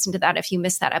back and listen to that if you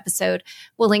missed that episode.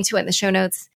 We'll link to it in the show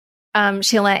notes.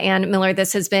 Sheila and Miller,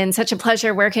 this has been such a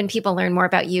pleasure. Where can people learn more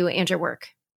about you and your work?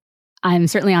 I'm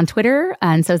certainly on Twitter,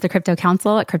 and so is the Crypto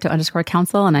Council at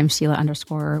crypto_council, and I'm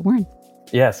Sheila_Warren.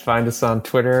 Yes, find us on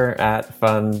Twitter at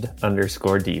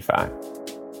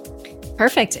fund_DeFi.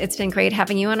 Perfect. It's been great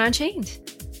having you on Unchained.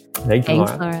 Thank you,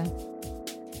 Thanks, Laura.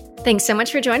 Thanks so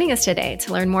much for joining us today.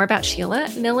 To learn more about Sheila,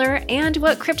 Miller, and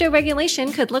what crypto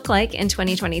regulation could look like in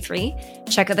 2023,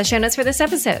 check out the show notes for this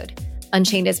episode.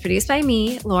 Unchained is produced by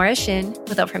me, Laura Shin,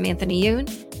 with help from Anthony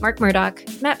Yoon, Mark Murdoch,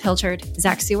 Matt Pilchard,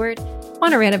 Zach Seward,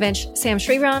 Juan Aranovich, Sam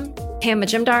Sriram, Pam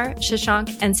Majumdar, Shashank,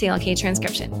 and CLK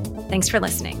Transcription. Thanks for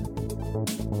listening.